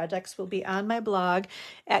these projects will be on my blog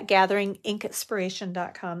at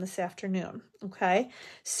gatheringinspiration.com this afternoon. Okay,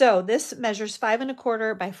 so this measures 5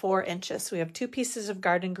 1/4 by 4 inches. So we have 2 pieces of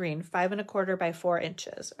garden green, 5 1/4 by 4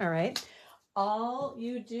 inches. All right. All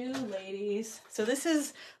you do, ladies, so this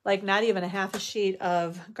is like not even a half a sheet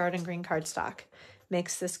of garden green cardstock.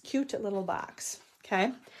 Makes this cute little box.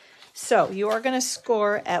 Okay. So you are going to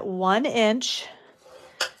score at 1 inch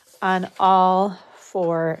on all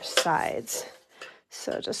 4 sides.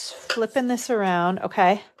 So just flipping this around,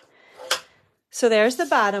 okay? So there's the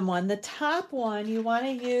bottom one. The top one, you want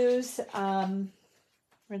to use,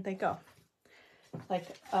 where'd they go? Like,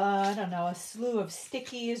 I don't know, a slew of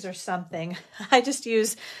stickies or something. I just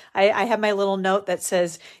use, I have my little note that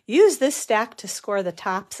says, use this stack to score the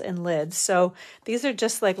tops and lids. So these are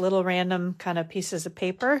just like little random kind of pieces of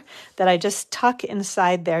paper that I just tuck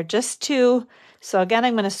inside there just to, so again,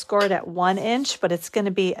 I'm going to score it at 1 inch, but it's going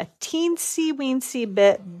to be a teensy-weensy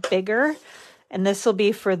bit bigger. And this will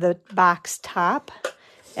be for the box top,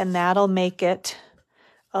 and that'll make it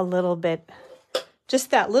a little bit,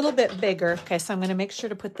 just that little bit bigger. Okay, so I'm going to make sure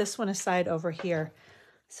to put this one aside over here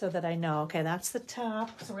so that I know. Okay, that's the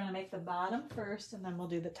top. So we're going to make the bottom first, and then we'll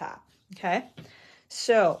do the top. Okay,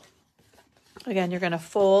 so again, you're going to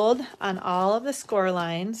fold on all of the score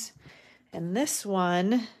lines. And this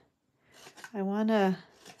one, I want to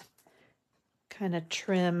kind of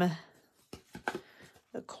trim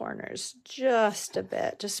the corners just a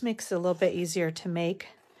bit. Just makes it a little bit easier to make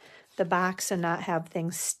the box and not have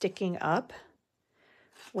things sticking up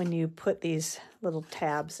when you put these little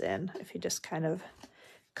tabs in, if you just kind of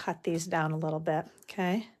cut these down a little bit,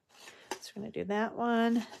 okay? So we're going to do that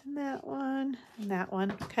one, and that one, and that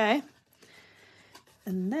one, okay?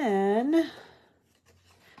 And then,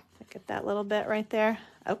 get that little bit right there.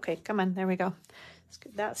 Okay, come on, there we go. Let's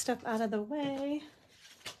get that stuff out of the way.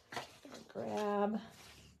 Grab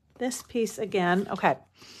this piece again, okay.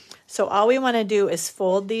 So all we want to do is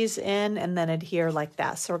fold these in and then adhere like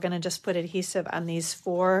that. So we're going to just put adhesive on these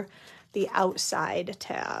for the outside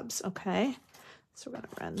tabs, okay? So we're going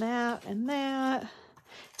to run that and that.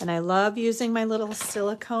 And I love using my little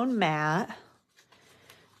silicone mat.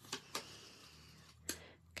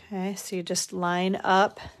 Okay, so you just line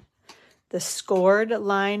up the scored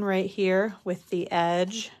line right here with the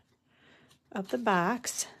edge of the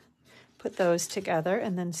box. Put those together,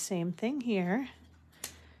 and then same thing here.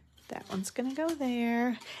 That one's going to go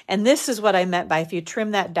there. And this is what I meant by if you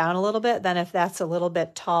trim that down a little bit, then if that's a little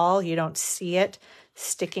bit tall, you don't see it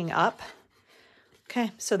sticking up.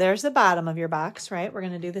 Okay, so there's the bottom of your box, right? We're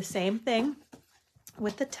going to do the same thing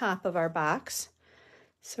with the top of our box.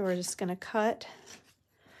 So we're just going to cut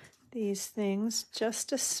these things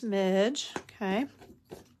just a smidge, okay?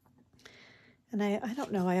 And I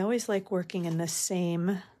don't know, I always like working in the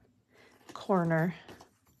same corner.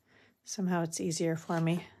 Somehow it's easier for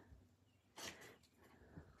me.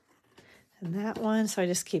 And that one, so I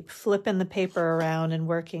just keep flipping the paper around and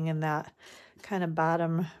working in that kind of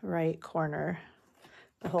bottom right corner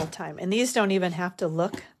the whole time. And these don't even have to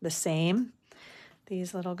look the same,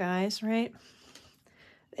 these little guys, right?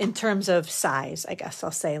 In terms of size, I guess I'll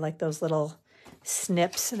say, like those little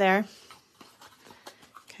snips there.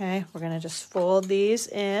 Okay, we're gonna just fold these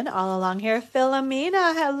in all along here.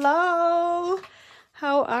 Philomena, hello.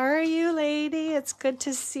 How are you, lady? It's good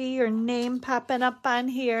to see your name popping up on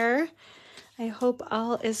here. I hope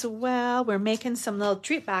all is well. We're making some little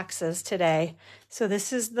treat boxes today. So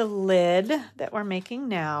this is the lid that we're making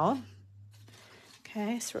now.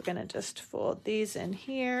 Okay, so we're gonna just fold these in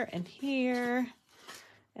here and here.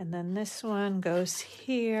 And then this one goes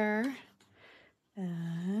here.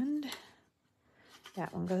 And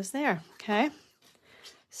that one goes there, okay?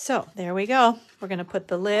 So there we go. We're gonna put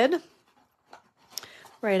the lid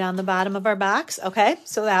right on the bottom of our box. Okay,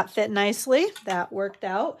 so that fit nicely. That worked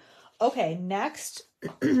out. Okay, next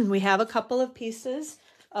we have a couple of pieces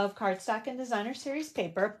of cardstock and designer series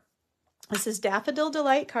paper. This is Daffodil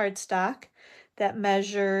Delight cardstock that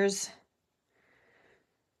measures,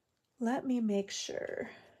 let me make sure.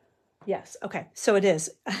 Yes, okay, so it is.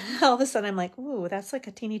 All of a sudden I'm like, ooh, that's like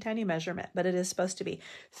a teeny tiny measurement, but it is supposed to be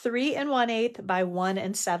 3 1/8 by 1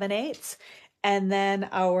 7/8. And then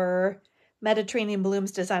our Mediterranean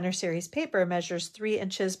Blooms Designer Series paper measures 3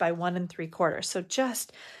 inches by 1 3/4. So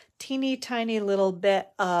just teeny tiny little bit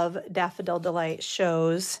of Daffodil Delight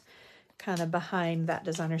shows kind of behind that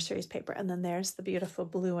Designer Series paper. And then there's the beautiful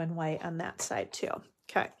blue and white on that side too.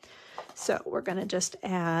 Okay, so we're gonna just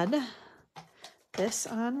add this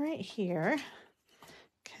on right here.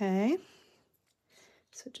 Okay,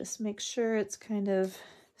 So just make sure it's kind of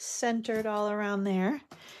centered all around there.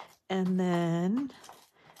 And then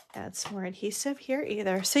add some more adhesive here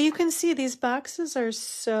either. So you can see these boxes are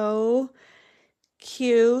so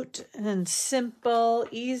cute and simple,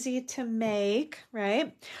 easy to make,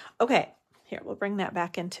 right? Okay, here, we'll bring that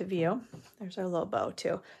back into view. There's our little bow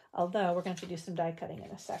too. Although we're going to have to do some die cutting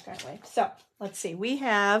in a second, aren't we? So let's see, we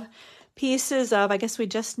have pieces of, I guess we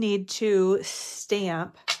just need to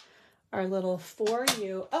stamp our little For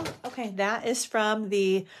You. Oh, okay, that is from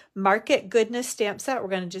the Market Goodness stamp set. We're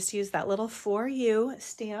going to just use that little For You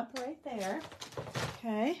stamp right there.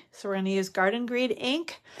 Okay, so we're going to use Garden Green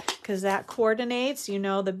ink because that coordinates, you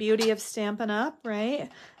know, the beauty of Stampin' Up, right?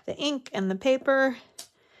 The ink and the paper,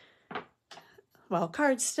 well,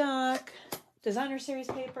 cardstock, designer series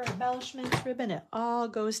paper, embellishments, ribbon, it all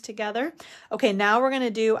goes together. Okay, now we're going to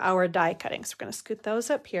do our die cutting. So we're going to scoot those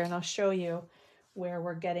up here and I'll show you where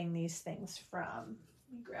we're getting these things from.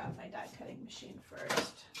 Let me grab my die cutting machine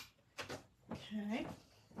first. Okay.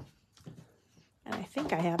 And I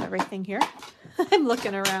think I have everything here. I'm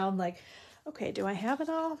looking around like, okay, do I have it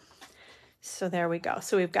all? So there we go.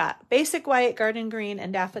 So we've got basic white, garden green,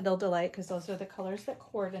 and daffodil delight because those are the colors that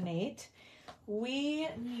coordinate. We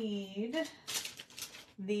need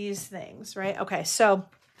these things, right? Okay, so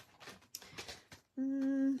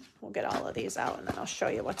we'll get all of these out and then I'll show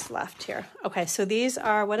you what's left here. Okay, so these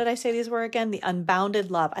are, what did I say these were again? The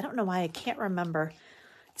Unbounded Love. I don't know why I can't remember.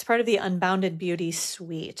 It's part of the Unbounded Beauty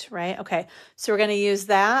Suite, right? Okay, so we're going to use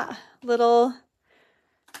that little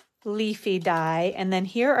leafy die. And then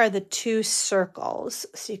here are the two circles.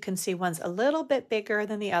 So you can see one's a little bit bigger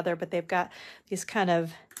than the other, but they've got these kind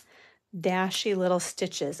of dashy little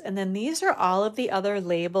stitches. And then these are all of the other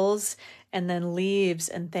labels and then leaves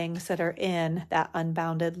and things that are in that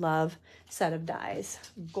Unbounded Love set of dies.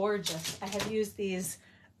 Gorgeous. I have used these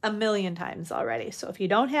a million times already. So if you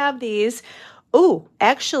don't have these, oh,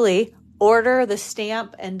 actually order the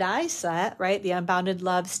stamp and die set, right? The Unbounded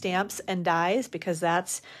Love stamps and dies, because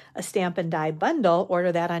that's a stamp and die bundle.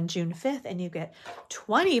 Order that on June 5th and you get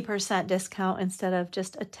 20% discount instead of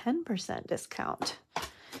just a 10% discount.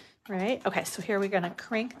 Right? Okay, so here we're going to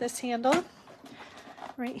crank this handle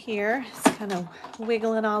right here. It's kind of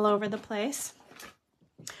wiggling all over the place.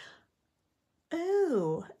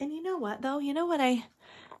 Oh, and you know what though? You know what I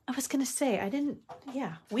was going to say?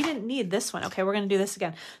 We didn't need this one. Okay, we're going to do this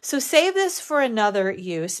again. So save this for another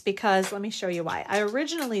use because let me show you why. I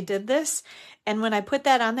originally did this and when I put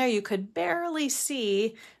that on there, you could barely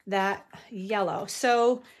see that yellow.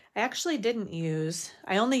 So I actually didn't use,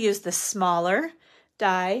 I only used the smaller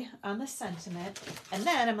die on the sentiment. And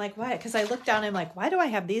then I'm like, why? Because I looked down and I'm like, why do I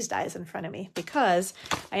have these dies in front of me? Because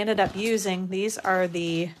I ended up using, these are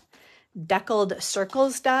the Deckled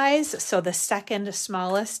Circles dies. So the second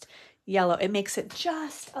smallest yellow, it makes it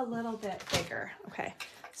just a little bit bigger. Okay,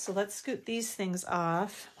 so let's scoot these things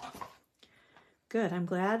off. Good, I'm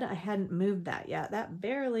glad I hadn't moved that yet. That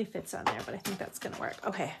barely fits on there, but I think that's gonna work.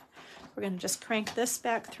 Okay, we're gonna just crank this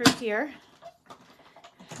back through here.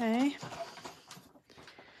 Okay.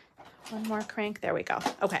 One more crank, there we go.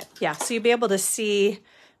 Okay, yeah, so you'll be able to see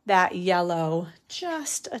that yellow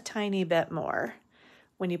just a tiny bit more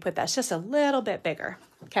when you put that. It's just a little bit bigger.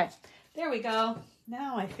 Okay, there we go.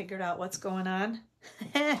 Now I figured out what's going on.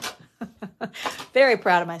 Very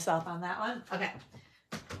proud of myself on that one. Okay.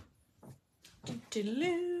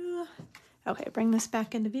 Okay, bring this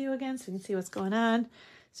back into view again so you can see what's going on.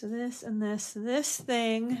 So this and this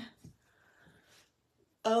thing.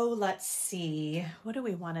 Oh, let's see. What do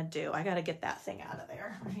we want to do? I got to get that thing out of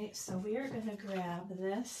there, right? So we are going to grab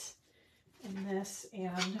this and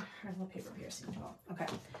our little paper piercing tool. Okay.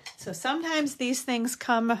 So sometimes these things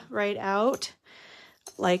come right out,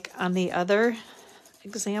 like on the other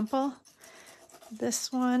example.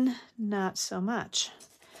 This one, not so much.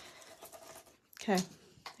 Okay.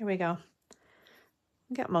 Here we go.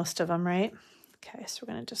 We got most of them, right? Okay. So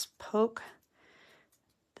we're going to just poke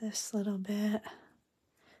this little bit.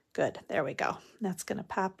 Good, there we go. That's gonna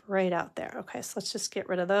pop right out there. Okay, so let's just get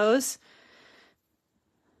rid of those.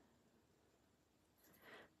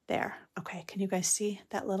 There, okay, can you guys see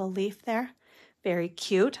that little leaf there? Very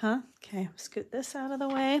cute, huh? Okay, scoot this out of the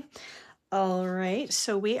way. All right,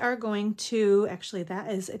 so we are going to, actually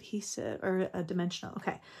that is adhesive or a dimensional.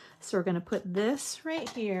 Okay, so we're gonna put this right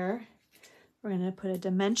here. We're gonna put a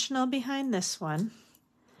dimensional behind this one.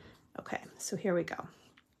 Okay, so here we go.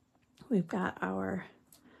 We've got our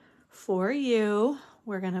For You,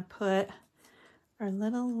 we're going to put our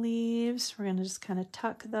little leaves, we're going to just kind of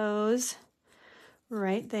tuck those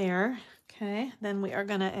right there. Okay, then we are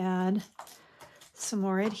going to add some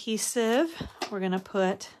more adhesive. We're going to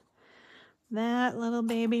put that little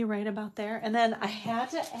baby right about there. And then I had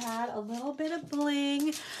to add a little bit of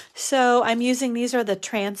bling. So I'm using, these are the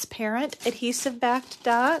transparent adhesive backed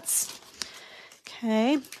dots.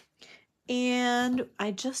 Okay. And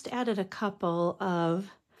I just added a couple of,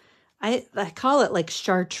 I call it like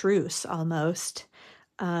chartreuse almost.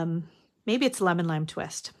 Maybe it's lemon lime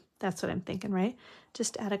twist. That's what I'm thinking, right?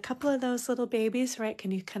 Just add a couple of those little babies, right?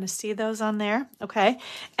 Can you kind of see those on there? Okay.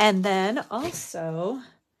 And then also,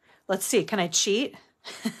 let's see, can I cheat?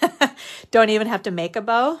 Don't even have to make a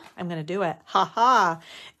bow. I'm going to do it. Ha ha.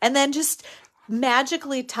 And then just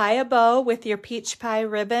magically tie a bow with your peach pie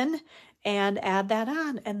ribbon and add that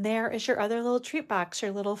on. And there is your other little treat box,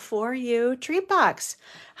 your little For You treat box.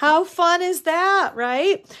 How fun is that,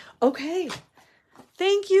 right? Okay.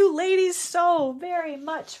 Thank you, ladies, so very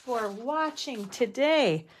much for watching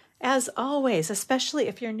today. As always, especially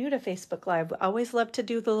if you're new to Facebook Live, we always love to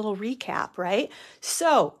do the little recap, right?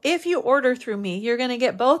 So if you order through me, you're going to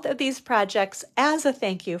get both of these projects as a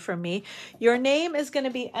thank you from me. Your name is going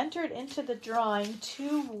to be entered into the drawing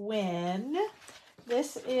to win.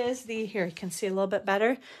 This is the, here you can see a little bit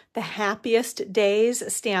better, the Happiest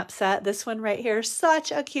Days stamp set. This one right here,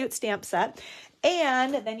 such a cute stamp set.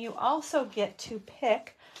 And then you also get to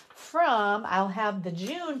pick from, I'll have the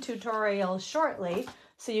June tutorial shortly,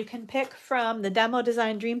 so you can pick from the Demo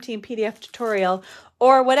Design Dream Team PDF tutorial,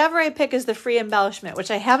 or whatever I pick is the free embellishment, which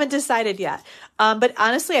I haven't decided yet. But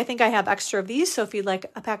honestly, I think I have extra of these, so if you'd like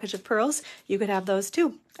a package of pearls, you could have those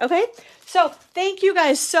too. Okay, so thank you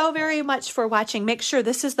guys so very much for watching. Make sure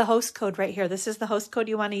this is the host code right here. This is the host code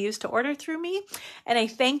you want to use to order through me. And I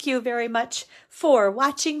thank you very much for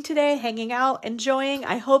watching today, hanging out, enjoying.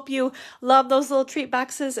 I hope you love those little treat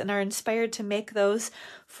boxes and are inspired to make those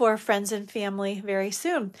for friends and family very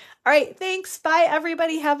soon. All right, thanks. Bye,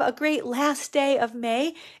 everybody. Have a great last day of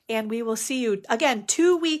May, and we will see you again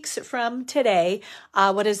 2 weeks from today.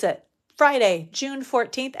 What is it? Friday, June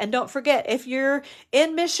 14th. And don't forget, if you're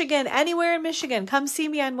in Michigan, anywhere in Michigan, come see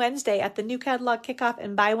me on Wednesday at the New Catalog Kickoff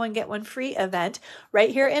and Buy One, Get One Free event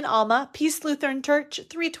right here in Alma, Peace Lutheran Church,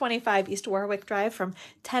 325 East Warwick Drive from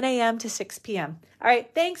 10 a.m. to 6 p.m. All right,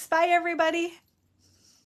 thanks. Bye, everybody.